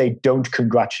never say don't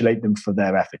congratulate them for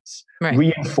their efforts. Right.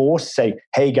 Reinforce, say,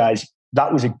 hey guys,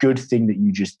 that was a good thing that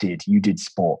you just did. You did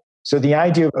sport. So the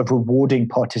idea of rewarding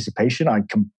participation, I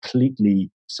completely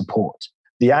support.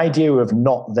 The idea of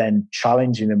not then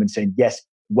challenging them and saying, yes,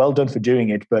 well done for doing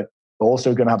it, but we're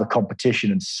also going to have a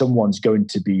competition and someone's going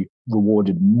to be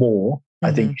rewarded more.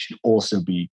 I think it should also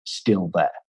be still there.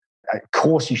 Of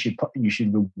course, you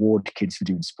should reward kids for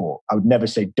doing sport. I would never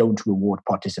say don't reward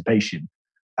participation.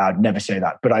 I'd never say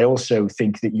that. But I also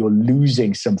think that you're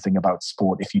losing something about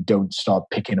sport if you don't start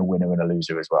picking a winner and a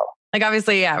loser as well.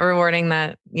 Obviously, rewarding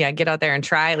that, get out there and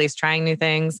try, at least trying new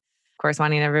things. course,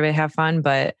 wanting everybody to have fun,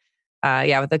 but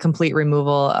with the complete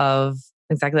removal of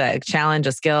exactly that, a challenge,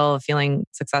 a skill, feeling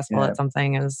successful at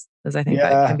something is I think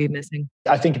that can be missing.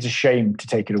 I think it's a shame to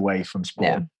take it away from sport.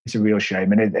 Yeah. It's a real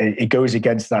shame. And it goes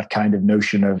against that kind of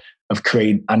notion of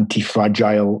creating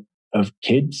anti-fragile of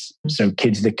kids. Mm-hmm. So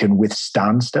kids that can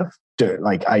withstand stuff.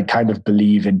 Like I kind of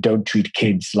believe in don't treat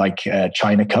kids like a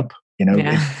China cup.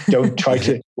 Don't try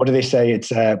to, what do they say? It's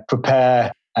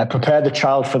prepare the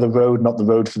child for the road, not the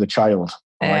road for the child.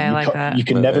 Yeah, right? I like that. You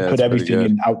can never put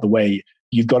everything out the way.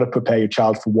 You've got to prepare your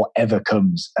child for whatever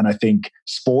comes. And I think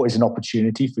sport is an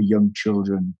opportunity for young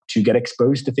children to get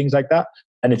exposed to things like that.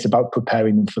 And it's about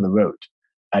preparing them for the road.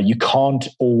 You can't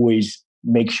always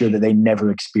make sure that they never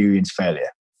experience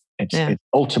failure. It's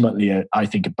ultimately, I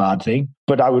think, a bad thing.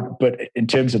 But in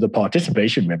terms of the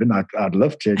participation ribbon, I'd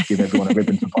love to give everyone a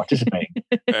ribbon for participating.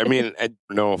 I mean,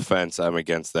 no offense, I'm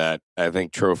against that. I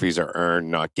think trophies are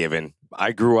earned, not given.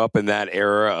 I grew up in that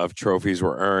era of trophies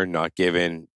were earned, not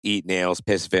given. Eat nails,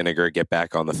 piss vinegar, get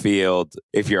back on the field.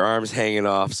 If your arm's hanging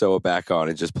off, sew it back on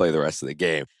and just play the rest of the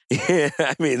game.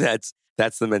 I mean, that's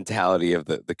the mentality of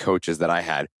the coaches that I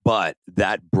had. But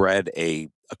that bred a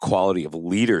quality of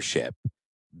leadership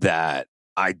that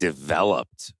I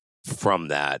developed from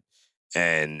that,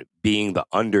 and being the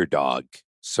underdog,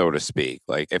 so to speak.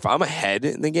 Like if I'm ahead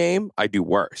in the game, I do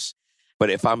worse. But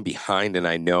if I'm behind and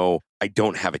I know I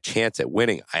don't have a chance at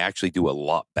winning, I actually do a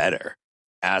lot better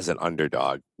as an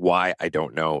underdog. Why? I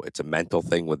don't know. It's a mental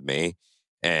thing with me,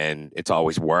 and it's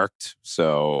always worked.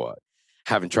 So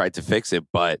haven't tried to fix it.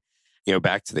 But,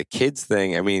 back to the kids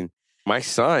thing. I mean, my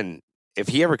son, if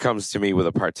he ever comes to me with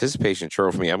a participation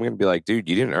trophy, I'm going to be like, dude,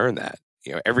 you didn't earn that.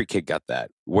 Every kid got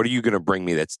that. What are you going to bring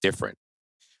me that's different?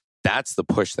 That's the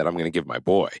push that I'm going to give my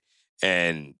boy.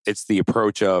 And it's the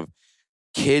approach of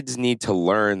kids need to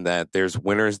learn that there's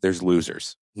winners, there's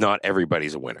losers. Not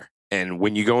everybody's a winner. And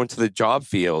when you go into the job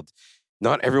field,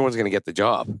 not everyone's going to get the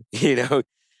job.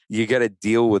 You got to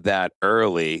deal with that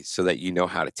early so that you know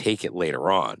how to take it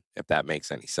later on, if that makes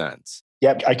any sense.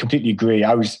 Yeah, I completely agree.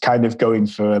 I was kind of going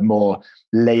for a more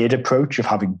layered approach of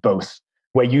having both.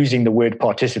 We're using the word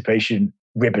participation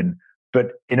ribbon,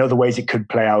 but in other ways it could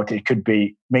play out. It could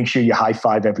be make sure you high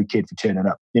five every kid for turning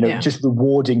up. Just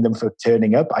rewarding them for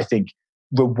turning up. I think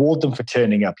reward them for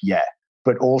turning up,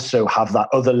 but also have that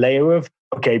other layer of,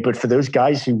 okay, but for those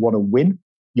guys who want to win,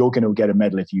 you're going to get a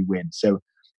medal if you win. So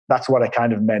that's what I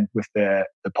kind of meant with the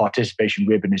participation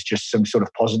ribbon, is just some sort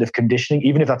of positive conditioning,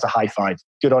 even if that's a high five.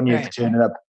 Good on you for turning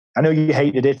up. I know you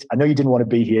hated it. I know you didn't want to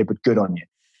be here, but good on you.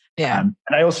 Yeah. And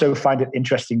I also find it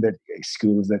interesting that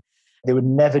schools, that they would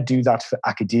never do that for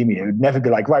academia. It would never be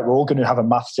like, right, we're all going to have a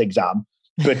maths exam,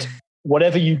 but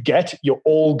whatever you get, you're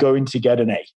all going to get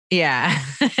an A. Yeah,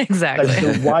 exactly.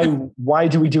 Like, so why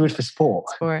do we do it for sport?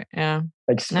 Sport, yeah.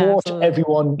 Like sport,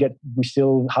 we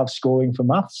still have scoring for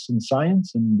maths and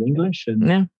science and English.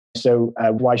 And so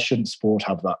why shouldn't sport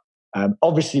have that?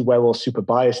 Obviously, we're all super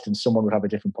biased and someone would have a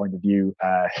different point of view.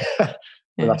 But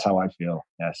that's how I feel.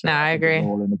 Yeah, so I agree. We're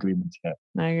all in agreement. Yeah.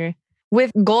 I agree.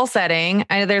 With goal setting,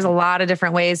 I know there's a lot of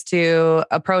different ways to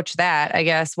approach that. I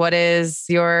guess, what is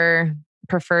your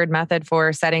preferred method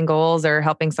for setting goals or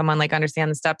helping someone like understand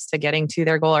the steps to getting to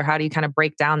their goal? Or how do you kind of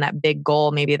break down that big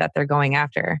goal maybe that they're going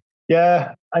after?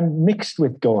 Yeah, I'm mixed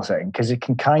with goal setting because it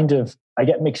can I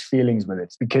get mixed feelings with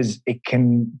it because it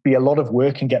can be a lot of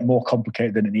work and get more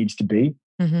complicated than it needs to be.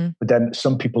 Mm-hmm. But then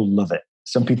some people love it.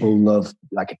 Some people love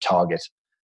like a target.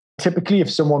 Typically, if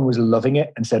someone was loving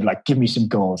it and said, like, give me some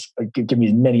goals, give me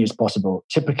as many as possible,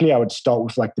 typically I would start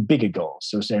with like the bigger goals.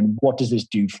 So saying, what does this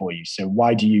do for you? So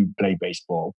why do you play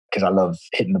baseball? Because I love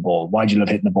hitting the ball. Why do you love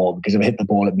hitting the ball? Because if I hit the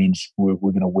ball, it means we're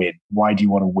going to win. Why do you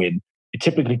want to win? It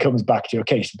typically comes back to,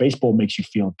 okay, so baseball makes you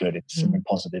feel good. It's something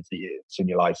positive that it's in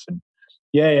your life. And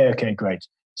okay, great.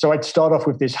 So I'd start off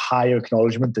with this higher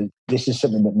acknowledgement that this is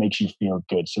something that makes you feel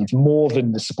good. So it's more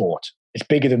than the sport. It's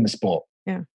bigger than the sport.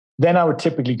 Yeah. Then I would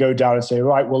typically go down and say,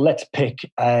 right, well, let's pick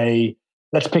an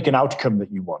outcome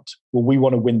that you want. Well, we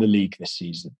want to win the league this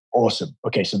season. Awesome.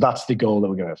 Okay, so that's the goal that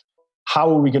we're going to have.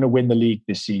 How are we going to win the league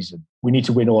this season? We need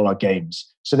to win all our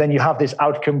games. So then you have this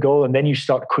outcome goal, and then you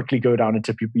start quickly go down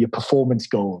into your performance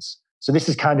goals. So this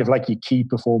is kind of like your key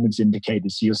performance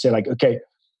indicators. So you'll say like, okay,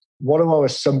 what are our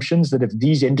assumptions that if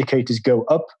these indicators go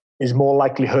up, is more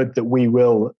likelihood that we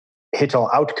will hit our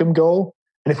outcome goal?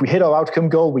 And if we hit our outcome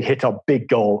goal, we hit our big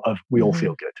goal of we all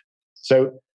feel good.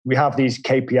 So we have these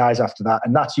KPIs after that,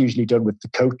 and that's usually done with the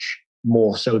coach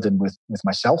more so than with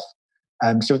myself.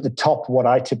 So at the top, what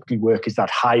I typically work is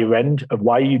that higher end of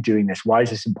why are you doing this? Why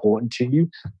is this important to you?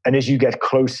 And as you get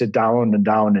closer down and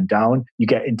down and down, you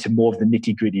get into more of the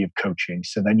nitty gritty of coaching.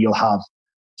 So then you'll have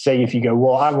Say if you go,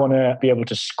 well, I want to be able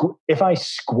to if I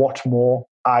squat more,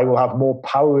 I will have more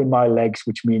power in my legs,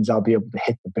 which means I'll be able to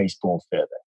hit the baseball further,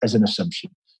 as an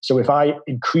assumption. So if I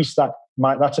increase that,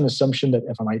 that's an assumption that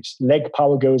if my leg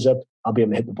power goes up, I'll be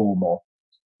able to hit the ball more.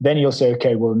 Then you'll say,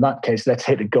 okay, well, in that case, let's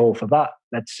hit a goal for that.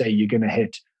 Let's say you're going to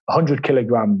hit 100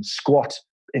 kilogram squat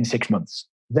in 6 months.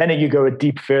 Then you go a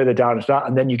deep further down to that,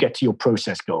 and then you get to your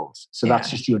process goals. So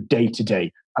that's just your day to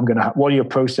day. What are your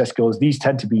process goals? These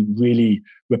tend to be really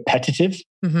repetitive,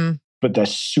 but they're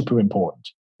super important.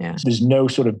 Yeah. So there's no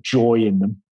sort of joy in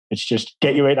them. It's just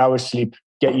get your 8 hours sleep,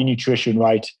 get your nutrition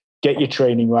right, get your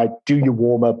training right, do your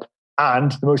warm up,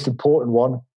 and the most important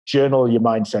one, journal your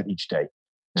mindset each day.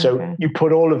 So you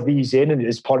put all of these in and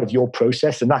as part of your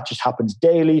process, and that just happens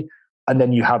daily. And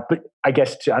then you have, but I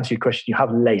guess to answer your question, you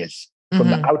have layers from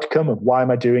the outcome of why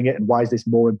am I doing it and why is this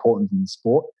more important than the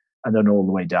sport, and then all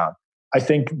the way down. I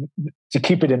think to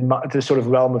keep it in the sort of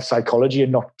realm of psychology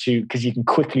and not to, because you can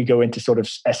quickly go into sort of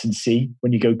S&C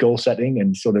when you go goal setting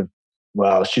and sort of,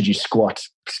 well, should you split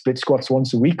squats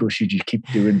once a week, or should you keep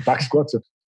doing back squats?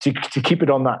 To keep it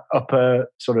on that upper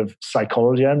sort of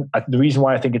psychology. And the reason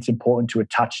why I think it's important to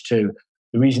attach to,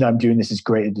 the reason I'm doing this is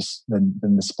greater than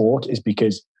the sport is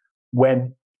because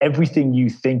when everything you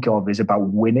think of is about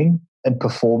winning and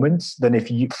performance, then if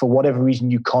you, for whatever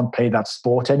reason, you can't play that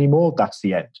sport anymore, that's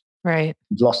the end. Right.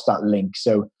 You've lost that link.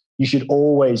 So you should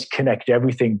always connect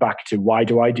everything back to why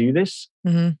do I do this?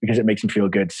 Because it makes me feel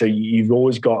good. So you've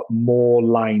always got more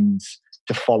lines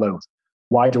to follow.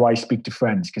 Why do I speak to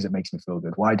friends? Because it makes me feel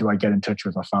good. Why do I get in touch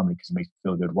with my family? Because it makes me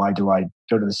feel good. Why do I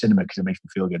go to the cinema? Because it makes me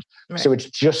feel good. Right. So it's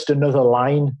just another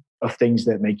line of things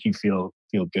that make you feel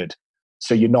good.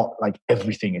 So you're not like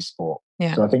everything is sport.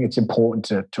 Yeah. So I think it's important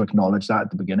to acknowledge that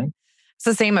at the beginning. It's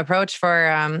the same approach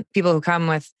for people who come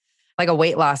with like a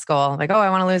weight loss goal. Like, oh, I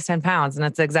want to lose 10 pounds. And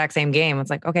it's the exact same game. It's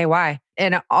like, okay, why?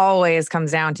 And it always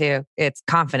comes down to it's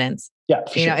confidence. Yeah,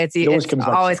 for sure. It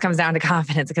always comes down to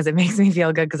confidence because it makes me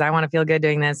feel good because I want to feel good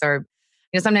doing this. Or,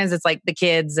 sometimes it's like the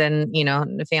kids and,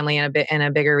 the family and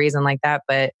a bigger reason like that.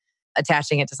 But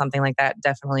attaching it to something like that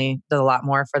definitely does a lot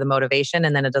more for the motivation.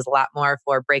 And then it does a lot more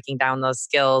for breaking down those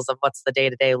skills of what's the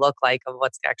day-to-day look like of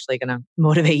what's actually going to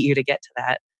motivate you to get to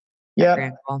that.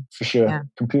 Yeah, for sure. Yeah.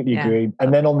 Completely agree.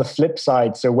 And then on the flip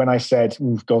side, so when I said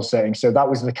goal setting, so that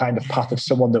was the kind of path of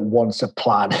someone that wants a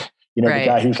plan. The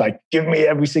guy who's like, give me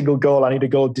every single goal. I need a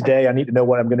goal today. I need to know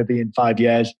what I'm going to be in 5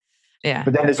 years. Yeah.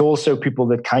 But then there's also people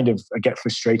that kind of get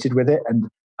frustrated with it. And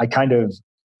I kind of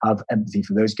have empathy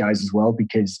for those guys as well,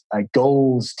 because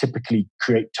goals typically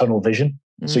create tunnel vision.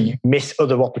 So you miss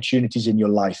other opportunities in your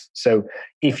life. So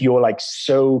if you're like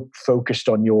so focused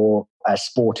on your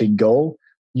sporting goal,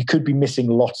 you could be missing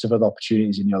lots of other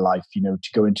opportunities in your life, to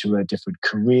go into a different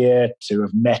career, to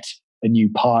have met a new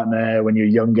partner when you're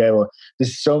younger. Or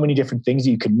there's so many different things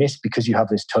that you can miss because you have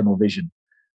this tunnel vision.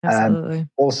 Absolutely.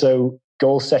 Also,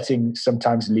 goal setting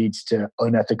sometimes leads to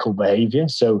unethical behavior.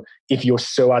 So if you're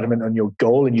so adamant on your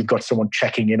goal and you've got someone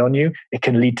checking in on you, it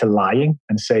can lead to lying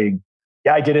and saying,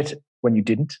 yeah, I did it when you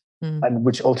didn't. And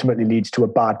which ultimately leads to a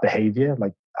bad behavior.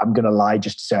 Like, I'm going to lie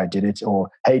just to say I did it. Or,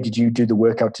 hey, did you do the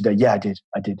workout today? Yeah,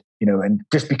 I did. And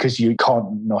just because you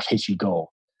can't not hit your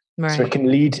goal. Right. So it can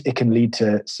lead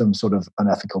to some sort of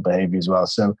unethical behavior as well.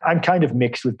 So I'm kind of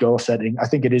mixed with goal setting. I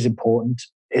think it is important.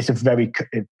 It's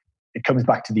it comes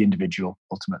back to the individual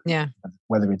ultimately. Yeah.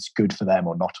 Whether it's good for them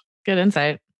or not. Good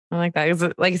insight. I like that.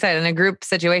 Because like you said, in a group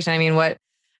situation,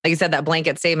 like you said, that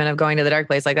blanket statement of going to the dark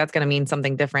place, like that's going to mean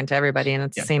something different to everybody. And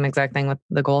it's the same exact thing with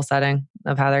the goal setting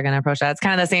of how they're going to approach that. It's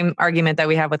kind of the same argument that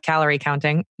we have with calorie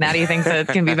counting. Natty thinks that it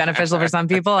can be beneficial for some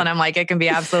people. And I'm like, it can be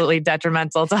absolutely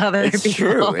detrimental to other people. It's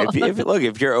true.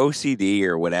 If you're OCD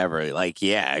or whatever, like,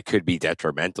 yeah, it could be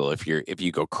detrimental if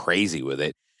you go crazy with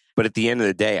it. But at the end of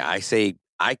the day, I say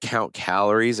I count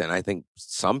calories, and I think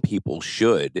some people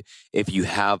should, if you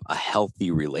have a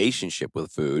healthy relationship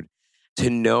with food, to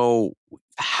know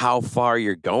how far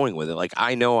you're going with it. Like,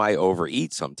 I know I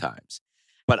overeat sometimes,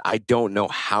 but I don't know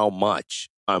how much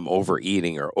I'm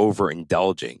overeating or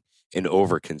overindulging and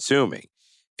overconsuming.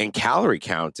 And calorie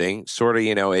counting sort of,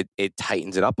 it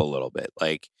tightens it up a little bit.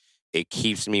 Like, it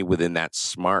keeps me within that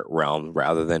smart realm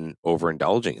rather than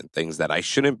overindulging in things that I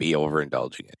shouldn't be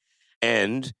overindulging in.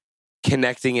 And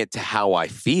connecting it to how I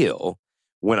feel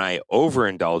when I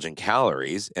overindulge in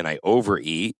calories and I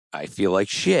overeat, I feel like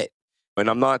shit. And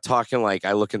I'm not talking like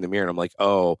I look in the mirror and I'm like,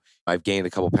 oh, I've gained a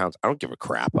couple pounds. I don't give a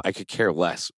crap. I could care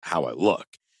less how I look,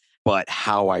 but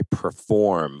how I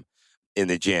perform in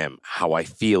the gym, how I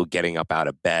feel getting up out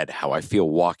of bed, how I feel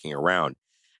walking around,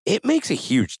 it makes a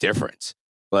huge difference.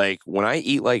 Like, when I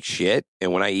eat like shit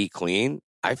and when I eat clean,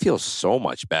 I feel so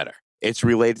much better. it's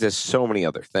related to so many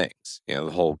other things. You know,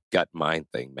 the whole gut mind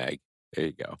thing, Meg. There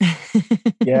you go.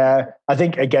 Yeah, I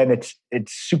think again, it's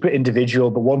super individual.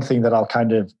 But one thing that I'll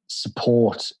kind of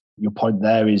support your point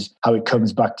there is how it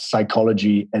comes back to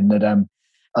psychology, and that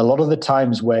a lot of the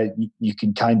times where you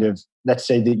can kind of, let's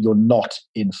say that you're not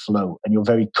in flow and you're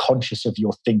very conscious of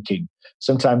your thinking.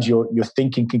 Sometimes your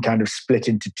thinking can kind of split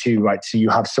into two, right? So you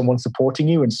have someone supporting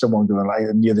you and someone going like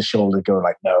on the other shoulder going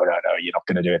like, no, you're not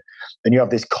going to do it. And you have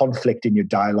this conflict in your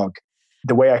dialogue.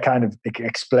 The way I kind of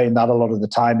explain that a lot of the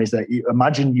time is that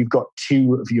imagine you've got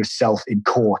two of yourself in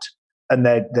court and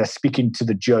they're speaking to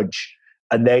the judge,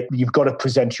 and you've got to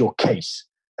present your case,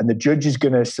 and the judge is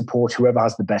going to support whoever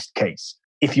has the best case.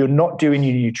 If you're not doing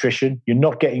your nutrition, you're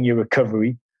not getting your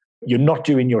recovery, you're not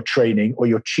doing your training, or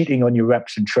you're cheating on your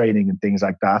reps and training and things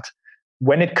like that,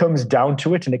 when it comes down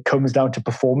to it and it comes down to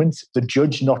performance, the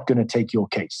judge not going to take your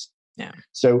case. Yeah.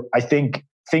 So I think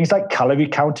things like calorie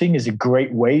counting is a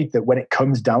great way that when it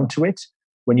comes down to it,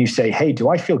 when you say, hey, do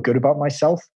I feel good about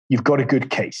myself? You've got a good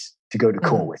case to go to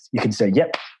court with. You can say,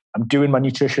 yep, I'm doing my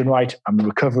nutrition right, I'm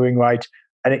recovering right.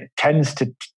 And it tends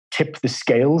to tip the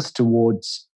scales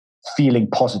towards feeling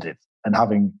positive and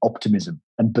having optimism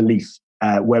and belief.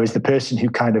 Whereas the person who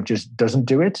kind of just doesn't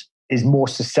do it is more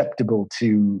susceptible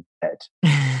to it.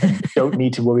 Don't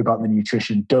need to worry about the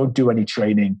nutrition, don't do any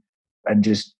training, and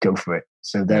just go for it.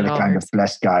 So they're the kind of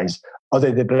blessed guys. Are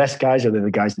they the blessed guys, or are they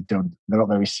the guys that don't? They're not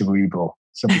very cerebral.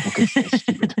 Some people could say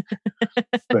stupid,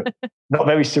 but not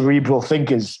very cerebral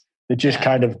thinkers. They're just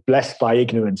kind of blessed by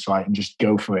ignorance, right? And just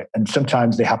go for it. And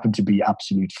sometimes they happen to be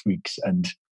absolute freaks and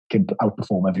can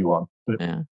outperform everyone, but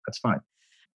that's fine.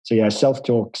 So yeah,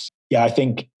 self-talks. Yeah, I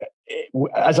think,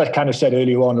 as I kind of said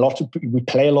earlier on, we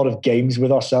play a lot of games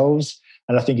with ourselves.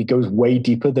 And I think it goes way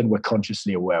deeper than we're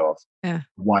consciously aware of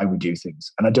why we do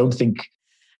things. And I don't think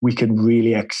we can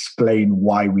really explain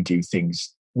why we do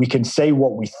things. We can say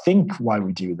what we think why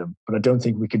we do them, but I don't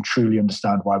think we can truly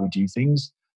understand why we do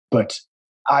things. But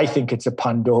I think it's a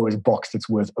Pandora's box that's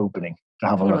worth opening to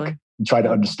have a look and try to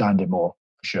understand it more,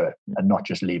 for sure, and not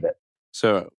just leave it.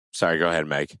 So, sorry, go ahead,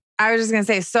 Meg. I was just going to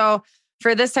say, so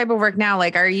for this type of work now,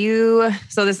 like, I know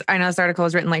this article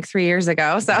was written like 3 years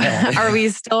ago. So are we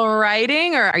still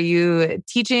writing, or are you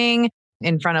teaching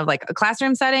in front of like a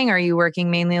classroom setting? Or are you working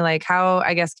mainly like how,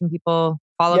 I guess, can people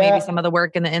follow maybe some of the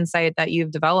work and the insight that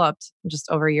you've developed just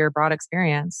over your broad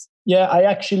experience? Yeah,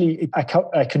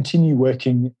 I continue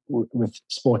working with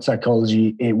sports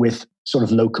psychology with sort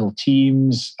of local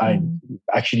teams. I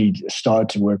actually started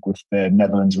to work with the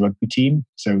Netherlands rugby team.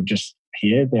 So just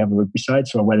here, they have a rugby side.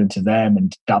 So I went into them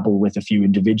and dabble with a few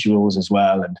individuals as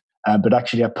well. And but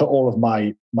actually, I put all of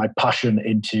my passion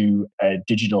into a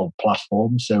digital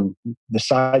platform. So the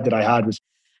side that I had was,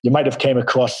 you might have came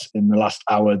across in the last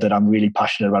hour that I'm really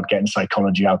passionate about getting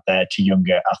psychology out there to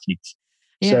younger athletes.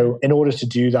 Yeah. So in order to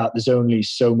do that, there's only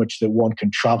so much that one can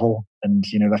travel, and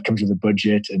that comes with a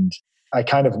budget. And I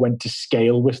kind of went to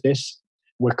scale with this.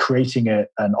 We're creating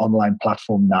an online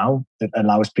platform now that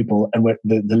allows people, and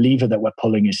the lever that we're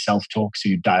pulling is self-talk, so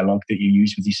your dialogue that you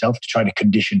use with yourself to try to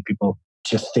condition people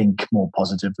to think more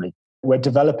positively. We're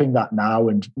developing that now,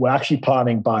 and we're actually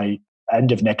planning by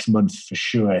end of next month for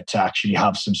sure to actually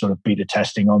have some sort of beta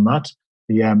testing on that.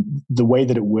 The way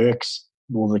that it works,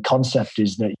 well, the concept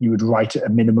is that you would write a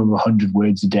minimum of 100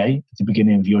 words a day at the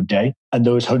beginning of your day. And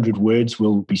those 100 words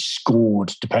will be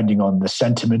scored depending on the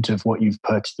sentiment of what you've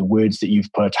put, the words that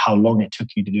you've put, how long it took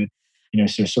you to do it,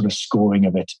 so sort of scoring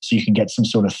of it. So you can get some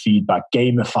sort of feedback,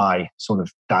 gamify sort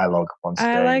of dialogue once a day.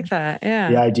 I like that,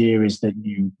 yeah. The idea is that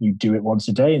you do it once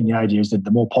a day. And the idea is that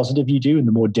the more positive you do and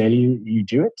the more daily you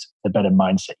do it, the better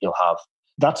mindset you'll have.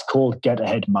 That's called Get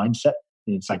Ahead Mindset.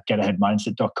 It's like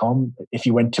getaheadmindset.com. If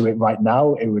you went to it right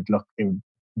now, you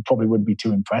probably wouldn't be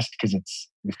too impressed because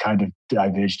we've kind of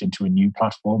diverged into a new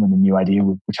platform and a new idea,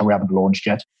 which we haven't launched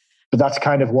yet. But that's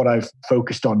kind of what I've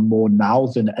focused on more now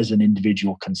than as an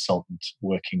individual consultant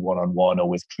working one-on-one or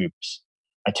with groups.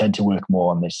 I tend to work more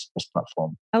on this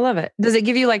platform. I love it. Does it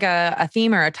give you like a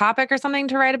theme or a topic or something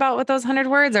to write about with those 100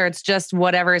 words, or it's just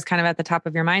whatever is kind of at the top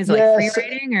of your mind? Is it like free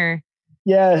writing or?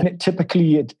 Yeah,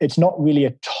 typically it's not really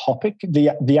a topic.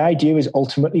 The idea is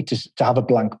ultimately to have a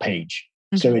blank page.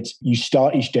 So you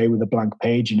start each day with a blank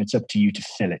page and it's up to you to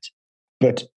fill it.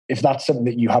 But if that's something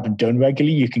that you haven't done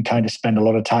regularly, you can kind of spend a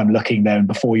lot of time looking there, and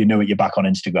before you know it, you're back on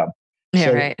Instagram. Yeah,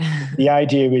 so right. The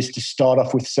idea is to start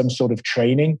off with some sort of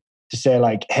training to say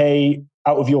like, hey,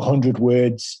 out of your 100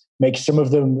 words, make some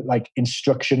of them like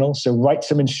instructional. So write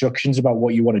some instructions about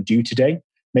what you want to do today.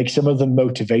 Make some of them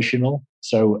motivational.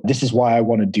 So this is why I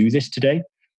want to do this today.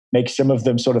 Make some of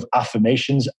them sort of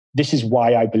affirmations. This is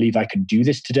why I believe I can do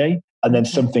this today. And then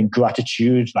something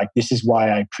gratitude, like this is why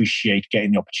I appreciate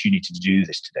getting the opportunity to do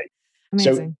this today.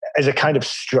 Amazing. So as a kind of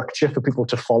structure for people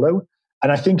to follow.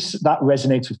 And I think that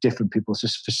resonates with different people. So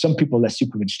for some people, they're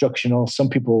super instructional. Some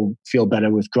people feel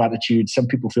better with gratitude. Some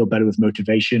people feel better with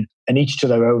motivation, and each to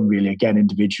their own, really, again,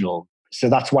 individual. So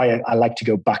that's why I like to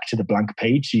go back to the blank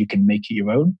page so you can make it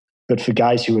your own. But for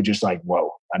guys who are just like,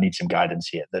 whoa, I need some guidance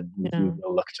here, then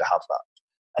we'll look to have that.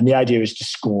 And the idea is to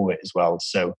score it as well.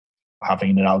 So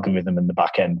having an algorithm in the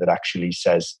back end that actually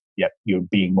says, yeah, you're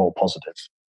being more positive.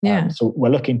 Yeah. So we're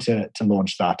looking to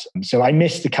launch that. So I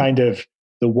miss the kind of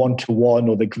the one-to-one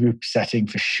or the group setting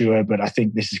for sure, but I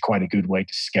think this is quite a good way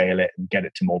to scale it and get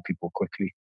it to more people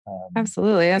quickly.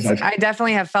 Absolutely. I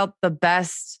definitely have felt the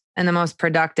best and the most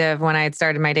productive when I had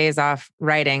started my days off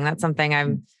writing. That's something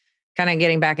I'm kind of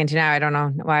getting back into now. I don't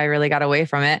know why I really got away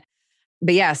from it.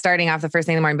 But yeah, starting off the first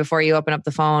thing in the morning, before you open up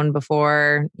the phone,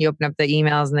 before you open up the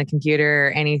emails and the computer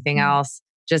or anything else,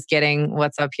 just getting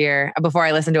what's up here. Before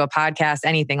I listen to a podcast,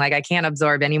 anything. Like I can't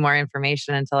absorb any more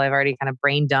information until I've already kind of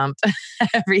brain dumped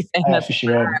everything that's for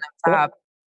sure. on top.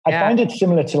 I find it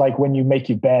similar to like when you make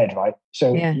your bed, right?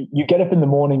 So you get up in the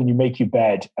morning and you make your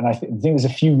bed. And I think there's a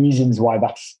few reasons why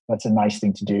that's a nice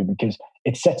thing to do, because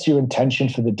it sets your intention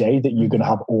for the day that you're going to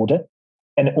have order.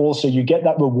 And also you get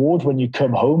that reward when you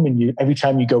come home and every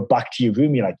time you go back to your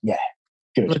room, you're like, yeah,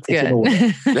 good. Looks it's good. in order.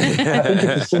 I think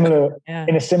it's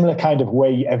in a similar kind of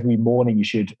way every morning you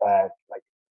should like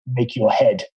make your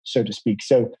head, so to speak.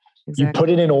 So you put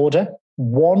it in order.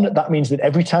 One, that means that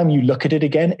every time you look at it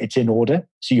again, it's in order.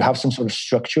 So you have some sort of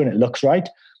structure and it looks right.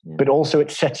 Yeah. But also it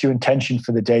sets your intention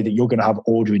for the day that you're going to have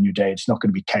order in your day. It's not going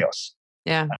to be chaos.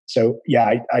 Yeah. So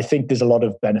yeah, I think there's a lot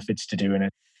of benefits to doing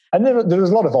it. And there's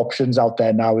a lot of options out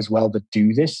there now as well that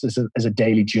do this as a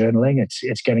daily journaling.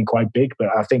 It's getting quite big, but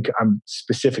I think I'm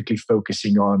specifically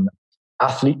focusing on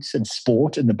athletes and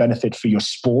sport and the benefit for your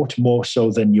sport more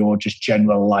so than your just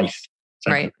general life.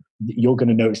 So right. You're going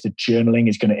to notice that journaling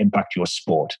is going to impact your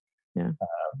sport. Yeah.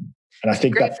 And I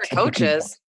think great for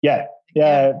coaches. Yeah.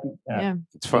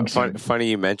 It's funny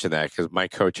you mentioned that because my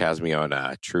coach has me on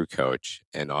True Coach,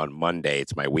 and on Monday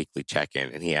it's my weekly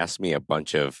check-in, and he asked me a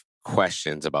bunch of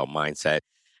questions about mindset,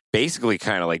 basically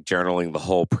kind of like journaling the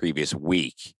whole previous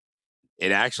week.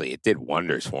 It did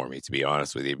wonders for me, to be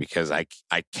honest with you, because I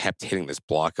kept hitting this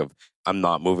block of I'm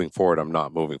not moving forward.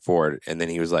 And then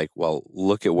he was like, well,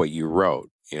 look at what you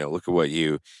wrote, look at what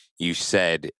you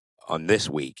said on this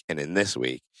week and in this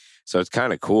week. So it's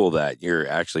kind of cool that you're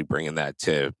actually bringing that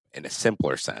to in a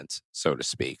simpler sense, so to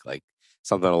speak, like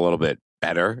something a little bit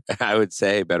better, I would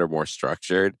say, better, more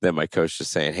structured than my coach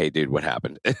just saying, hey, dude, what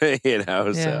happened?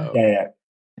 So.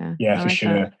 Yeah, for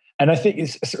sure. That. And I think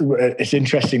it's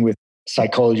interesting with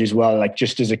psychology as well, like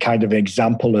just as a kind of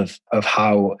example of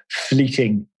how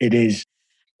fleeting it is.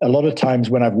 A lot of times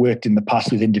when I've worked in the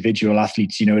past with individual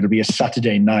athletes, it'll be a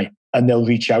Saturday night and they'll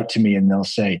reach out to me and they'll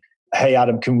say, hey,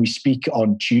 Adam, can we speak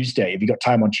on Tuesday? Have you got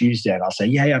time on Tuesday? And I'll say,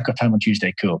 yeah, I've got time on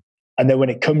Tuesday. Cool. And then when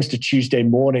it comes to Tuesday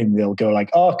morning, they'll go like,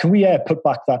 oh, can we put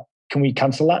back that? Can we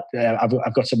cancel that?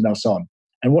 I've got something else on.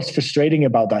 And what's frustrating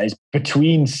about that is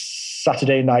between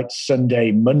Saturday night,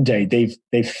 Sunday, Monday,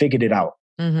 they've figured it out,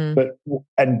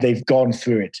 and they've gone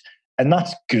through it. And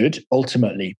that's good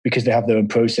ultimately because they have their own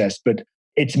process, but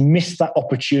it's missed that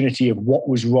opportunity of what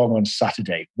was wrong on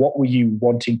Saturday. What were you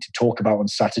wanting to talk about on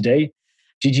Saturday?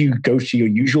 Did you go to your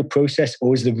usual process,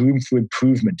 or is there room for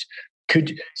improvement?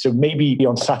 So maybe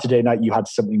on Saturday night, you had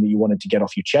something that you wanted to get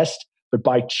off your chest, but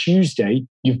by Tuesday,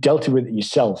 you've dealt with it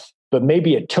yourself. But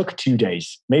maybe it took 2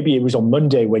 days. Maybe it was on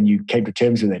Monday when you came to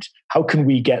terms with it. How can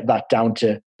we get that down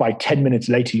to by 10 minutes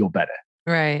later, you're better?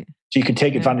 Right. So you can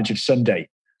take advantage of Sunday,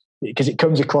 because it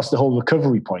comes across the whole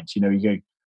recovery point. You go,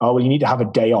 oh, well, you need to have a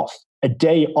day off. A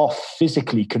day off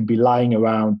physically can be lying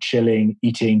around, chilling,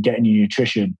 eating, getting your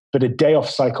nutrition. But a day off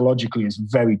psychologically is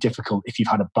very difficult if you've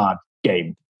had a bad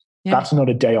game. Yeah. That's not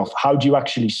a day off. How do you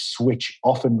actually switch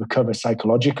off and recover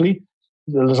psychologically?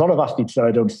 There's a lot of athletes that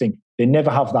I don't think they never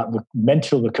have that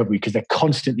mental recovery because they're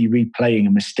constantly replaying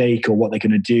a mistake or what they're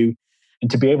going to do.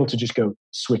 And to be able to just go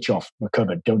switch off,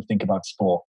 recover, don't think about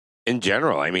sport. In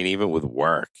general, even with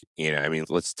work,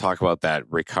 let's talk about that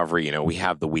recovery. We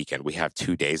have the weekend, we have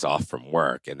 2 days off from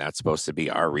work, and that's supposed to be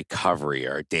our recovery,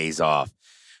 our days off.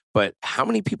 But how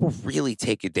many people really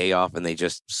take a day off and they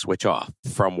just switch off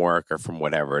from work or from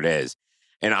whatever it is?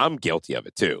 And I'm guilty of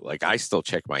it too. Like I still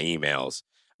check my emails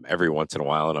every once in a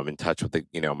while, and I'm in touch with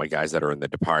my guys that are in the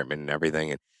department and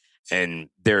everything. And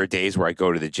there are days where I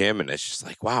go to the gym and it's just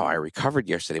like, wow, I recovered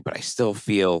yesterday, but I still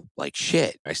feel like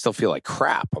shit. I still feel like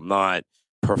crap. I'm not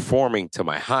performing to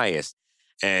my highest.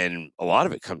 And a lot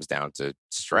of it comes down to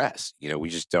stress. We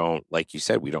just don't, like you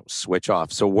said, we don't switch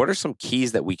off. So what are some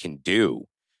keys that we can do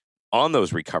on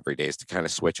those recovery days to kind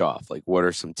of switch off? Like, what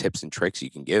are some tips and tricks you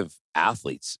can give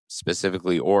athletes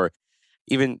specifically, or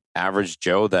even average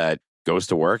Joe that goes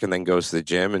to work and then goes to the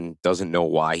gym and doesn't know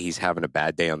why he's having a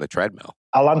bad day on the treadmill?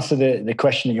 I'll answer the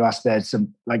question that you asked there.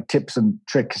 Some like tips and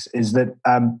tricks is that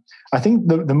I think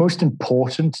the most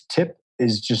important tip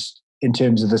is just in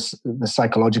terms of the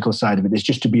psychological side of it is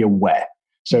just to be aware.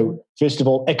 So first of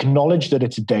all, acknowledge that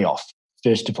it's a day off.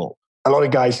 First of all, a lot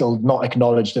of guys will not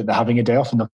acknowledge that they're having a day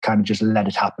off and they'll kind of just let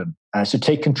it happen. So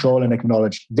take control and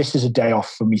acknowledge this is a day off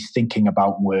for me thinking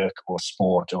about work or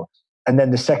sport. And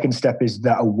then the second step is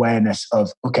that awareness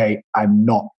of, okay, I'm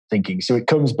not thinking. So it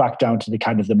comes back down to the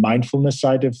kind of the mindfulness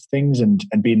side of things and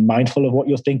being mindful of what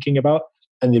you're thinking about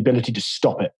and the ability to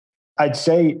stop it. I'd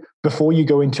say before you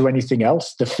go into anything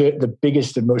else, the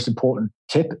biggest and most important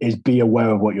tip is be aware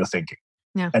of what you're thinking.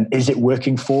 Yeah. And is it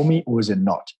working for me or is it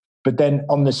not? But then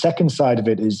on the second side of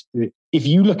it is if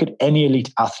you look at any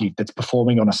elite athlete that's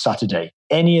performing on a Saturday,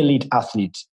 any elite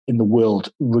athlete in the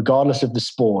world, regardless of the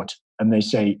sport, and they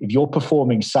say, if you're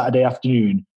performing Saturday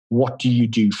afternoon, what do you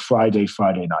do Friday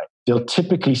night? They'll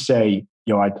typically say,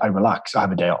 I relax, I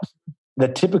have a day off. They're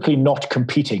typically not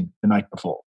competing the night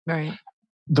before. Right.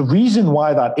 The reason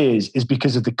why that is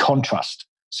because of the contrast.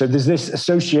 So there's this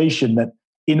association that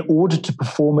in order to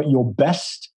perform at your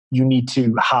best, you need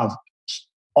to have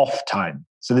off time.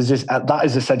 So there's this, that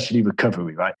is essentially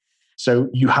recovery, right? So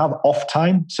you have off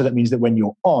time. So that means that when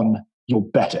you're on, you're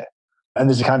better. And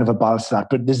there's a kind of a balance to that,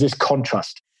 but there's this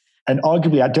contrast. And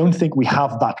arguably, I don't think we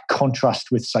have that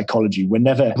contrast with psychology. We're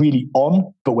never really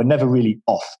on, but we're never really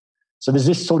off. So there's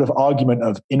this sort of argument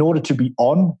of in order to be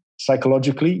on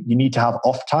psychologically, you need to have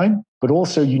off time, but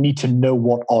also you need to know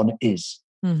what on is.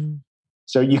 Mm-hmm.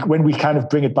 So when we kind of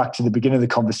bring it back to the beginning of the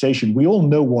conversation, we all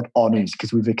know what on is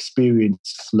because we've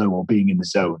experienced flow or being in the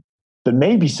zone. But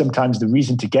maybe sometimes the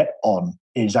reason to get on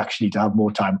is actually to have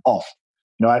more time off.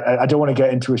 I don't want to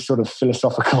get into a sort of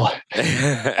philosophical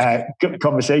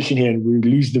conversation here and we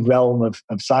lose the realm of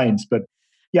science. But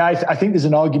yeah, I think there's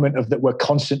an argument of that we're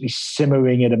constantly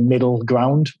simmering at a middle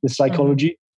ground with psychology.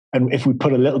 Mm-hmm. And if we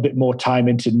put a little bit more time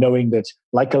into knowing that,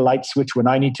 like a light switch, when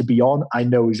I need to be on, I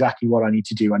know exactly what I need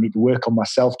to do. I need to work on my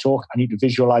self-talk. I need to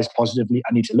visualize positively.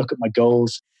 I need to look at my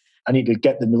goals. I need to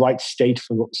get in the right state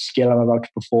for what skill I'm about to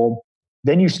perform.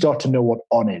 Then you start to know what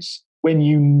on is. When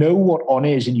you know what on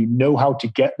is and you know how to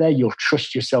get there, you'll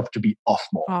trust yourself to be off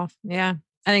more. Off, yeah.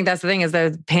 I think that's the thing is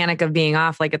the panic of being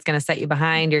off, like it's going to set you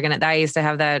behind. I used to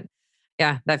have that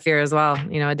fear as well.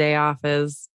 A day off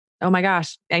is, oh my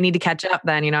gosh, I need to catch up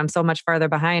then. I'm so much farther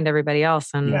behind everybody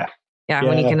else. And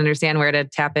when you can understand where to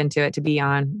tap into it to be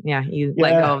on, you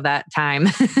let go of that time.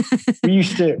 We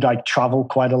used to travel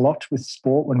quite a lot with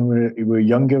sport when we were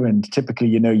younger. And typically,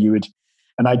 you would,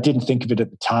 and I didn't think of it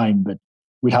at the time, but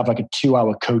we'd have a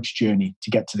 2-hour coach journey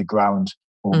to get to the ground,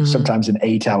 or sometimes an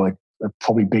 8-hour,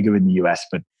 probably bigger in the US,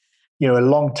 but, a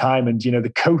long time. And,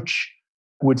 the coach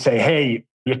would say, hey,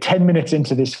 you're 10 minutes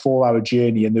into this 4-hour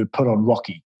journey, and they'd put on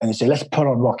Rocky. And they'd say, let's put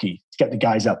on Rocky to get the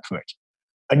guys up for it.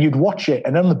 And you'd watch it.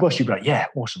 And then on the bus, you'd be like, yeah,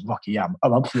 awesome, Rocky. Yeah,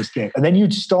 I'm up for this game. And then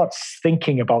you'd start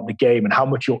thinking about the game and how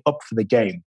much you're up for the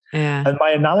game. Yeah. And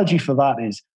my analogy for that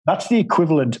is that's the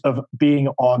equivalent of being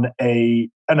on a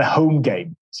home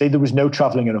game. Say there was no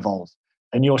traveling involved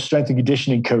and your strength and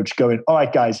conditioning coach going, all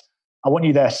right, guys, I want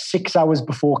you there 6 hours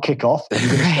before kickoff. And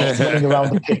you're going to start running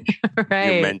around the pitch.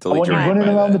 Right. You're mentally I want you running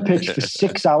around the pitch for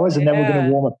 6 hours and then we're going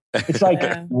to warm up. It's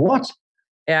like, what?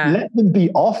 Yeah. Let them be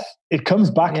off. It comes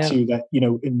back to that,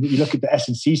 you look at the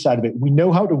S&C side of it. We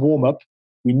know how to warm up.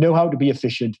 We know how to be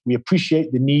efficient. We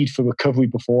appreciate the need for recovery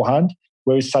beforehand.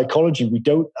 Whereas psychology,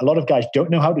 a lot of guys don't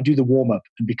know how to do the warm up.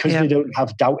 And because they don't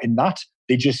have doubt in that,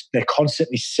 they're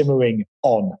constantly simmering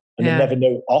on and they never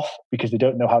know off because they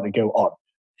don't know how to go on.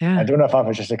 Yeah. I don't know if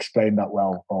I've just explained that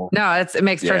well. No, it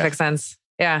makes perfect sense.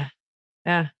 Yeah.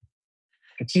 Yeah.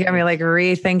 You got me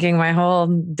rethinking my whole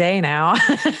day now.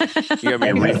 You got me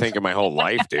rethinking my whole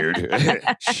life, dude.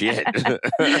 Shit.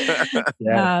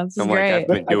 This is great. I've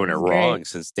been doing it wrong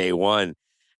since day one.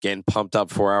 Getting pumped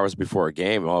up 4 hours before a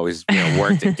game always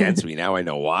worked against me. Now I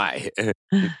know why.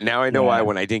 Now I know why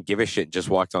when I didn't give a shit and just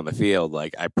walked on the field, I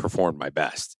performed my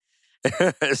best.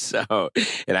 So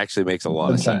it actually makes a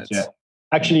lot of sense. Yeah.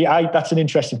 Actually, that's an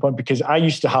interesting point because I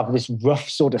used to have this rough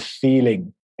sort of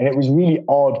feeling and it was really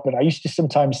odd, but I used to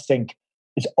sometimes think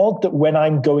it's odd that when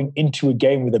I'm going into a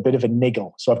game with a bit of a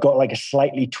niggle, so I've got a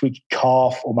slightly tweaked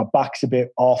calf or my back's a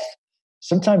bit off,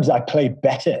 sometimes I play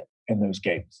better in those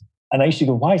games. And I used to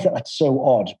go, why is that? That's so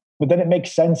odd. But then it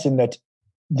makes sense in that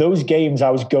those games,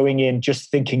 I was going in just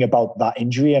thinking about that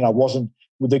injury, and I wasn't.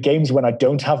 With the games when I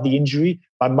don't have the injury,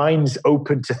 my mind's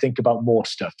open to think about more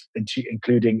stuff,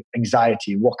 including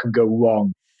anxiety, what can go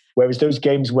wrong. Whereas those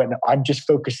games when I'm just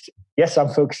focused, yes, I'm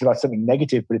focused about something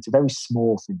negative, but it's a very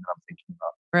small thing that I'm thinking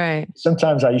about. Right.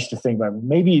 Sometimes I used to think about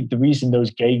maybe the reason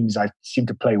those games I seem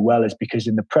to play well is because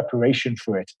in the preparation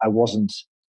for it, I was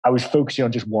focusing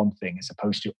on just one thing as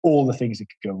opposed to all the things that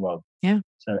could go wrong. Yeah.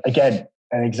 So again,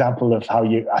 an example of how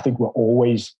I think we're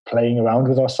always playing around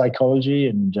with our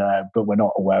psychology, but we're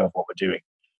not aware of what we're doing.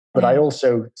 But I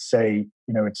also say,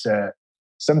 it's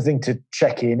something to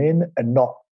check in and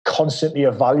not constantly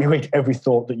evaluate every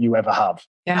thought that you ever have.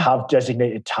 Yeah. Have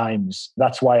designated times.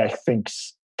 That's why I think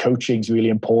coaching is really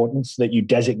important, so that you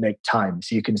designate time.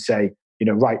 So you can say,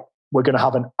 right, we're going to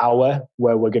have an hour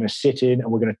where we're going to sit in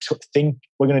and we're going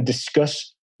to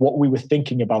discuss what we were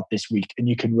thinking about this week, and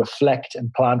you can reflect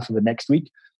and plan for the next week.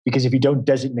 Because if you don't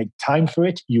designate time for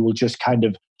it, you will just kind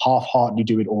of half-heartedly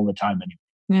do it all the time anyway.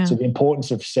 Yeah. So the importance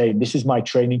of saying, this is my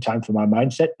training time for my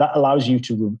mindset, that allows you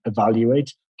to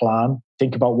evaluate, plan,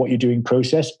 think about what you're doing,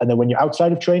 process. And then when you're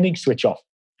outside of training, switch off.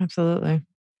 Absolutely.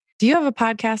 Do you have a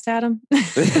podcast, Adam?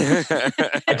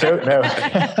 I don't know.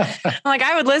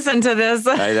 I would listen to this.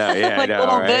 I know, yeah, like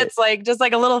little bits, just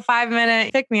like a little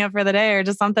 5-minute pick me up for the day, or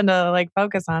just something to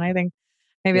focus on. I think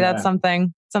maybe that's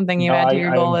something you add to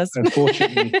your goal list.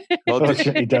 Unfortunately,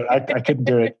 don't. I couldn't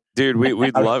do it. Dude,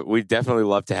 we'd definitely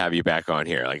love to have you back on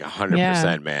here,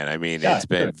 100%, man. I mean, it's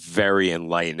been very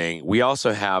enlightening. We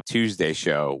also have Tuesday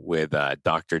show with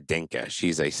Dr. Dinka.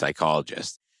 She's a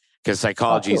psychologist. Because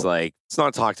psychology is it's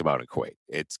not talked about in Kuwait.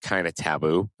 It's kind of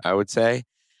taboo, I would say.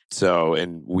 So,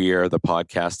 and we are the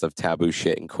podcast of taboo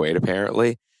shit in Kuwait,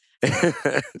 apparently.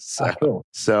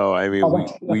 So I mean,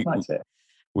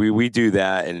 we do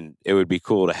that, and it would be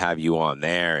cool to have you on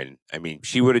there. And I mean,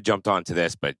 she would have jumped onto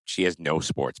this, but she has no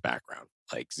sports background,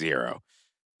 zero.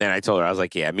 And I told her, I was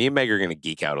like, yeah, me and Meg are going to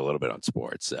geek out a little bit on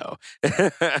sports. So.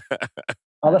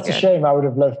 Oh, that's a shame. I would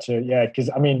have loved to. Yeah.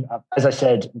 Because I mean, as I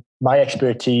said, my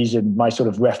expertise and my sort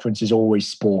of reference is always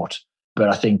sport. But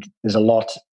I think there's a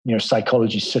lot,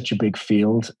 psychology is such a big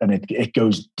field, and it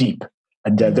goes deep.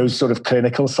 And those sort of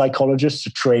clinical psychologists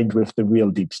are trained with the real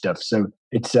deep stuff. So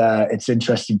it's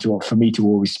interesting for me to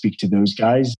always speak to those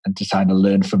guys and to kind of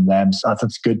learn from them. So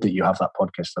that's good that you have that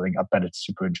podcast. I bet it's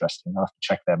super interesting. I'll have to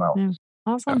check them out. Yeah.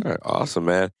 Awesome. All right, awesome,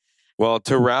 man. Well,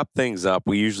 to wrap things up,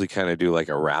 we usually kind of do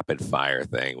a rapid fire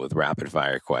thing with rapid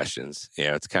fire questions.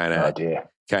 It's kind of,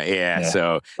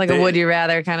 so a would you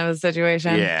rather kind of a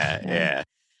situation. Yeah.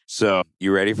 So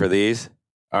you ready for these?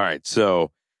 All right.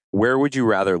 So where would you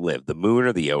rather live, the moon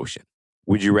or the ocean?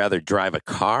 Would you rather drive a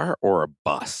car or a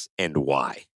bus, and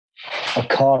why? A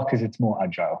car, because it's more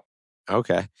agile.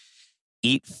 Okay.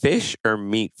 Eat fish or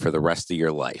meat for the rest of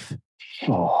your life?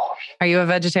 Oh. Are you a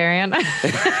vegetarian?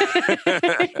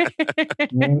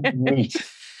 Meat.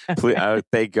 Please,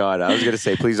 thank God. I was going to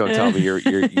say, please don't tell me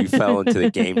you fell into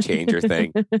the game changer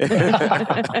thing.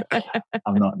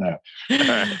 I'm not, no.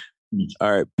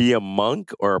 All right. Be a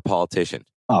monk or a politician?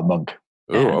 Monk.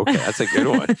 Oh, okay. That's a good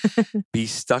one. Be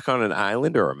stuck on an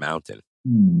island or a mountain?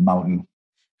 Mountain.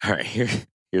 All right.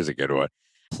 Here's a good one.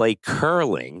 Play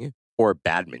curling or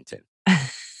badminton?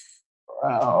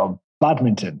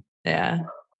 Badminton. Yeah.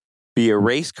 Be a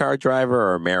race car driver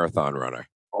or a marathon runner?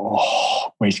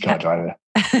 Oh, race car driver.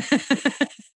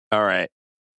 All right.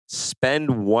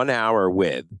 Spend 1 hour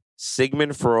with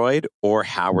Sigmund Freud or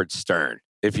Howard Stern,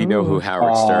 if you know who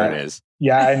Howard Stern is.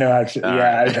 Yeah, I know. It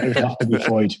would have to be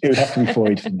Freud. It would have to be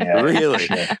Freud for me. Yeah, really?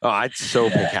 Sure. Oh, I'd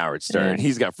pick Howard Stern. Yeah.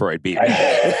 He's got Freud beat.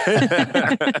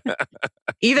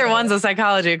 Either one's a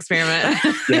psychology experiment.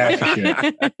 Yeah, for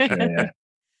sure. Yeah.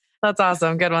 That's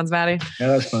awesome. Good ones, Maddie. Yeah,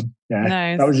 that was fun. Yeah,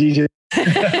 nice. That was easy.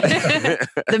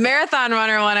 The marathon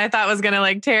runner one I thought was going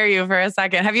to tear you for a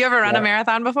second. Have you ever run a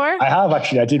marathon before? I have,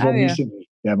 actually. I did one recently.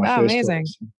 Yeah, my first amazing.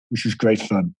 one, which was great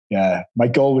fun. Yeah. My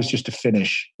goal was just to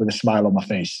finish with a smile on my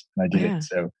face. And I did it.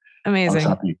 So amazing. I was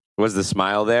happy. Was the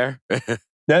smile there?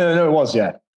 No, it was,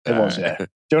 yeah. It was, yeah.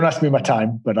 Don't ask me my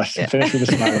time, but I finished with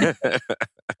a smile.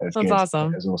 That's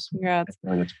awesome. That was awesome. Congrats.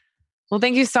 Well,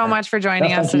 thank you so much for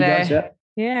joining us today. Guys,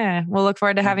 yeah. We'll look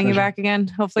forward to having you back again,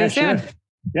 hopefully soon. Sure.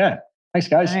 Yeah. Thanks,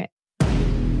 guys. All right.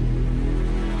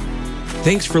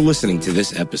 Thanks for listening to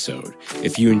this episode.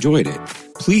 If you enjoyed it,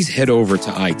 please head over to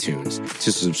iTunes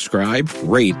to subscribe,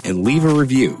 rate, and leave a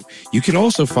review. You can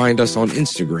also find us on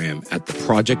Instagram at The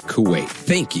Project Kuwait.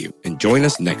 Thank you, and join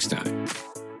us next time.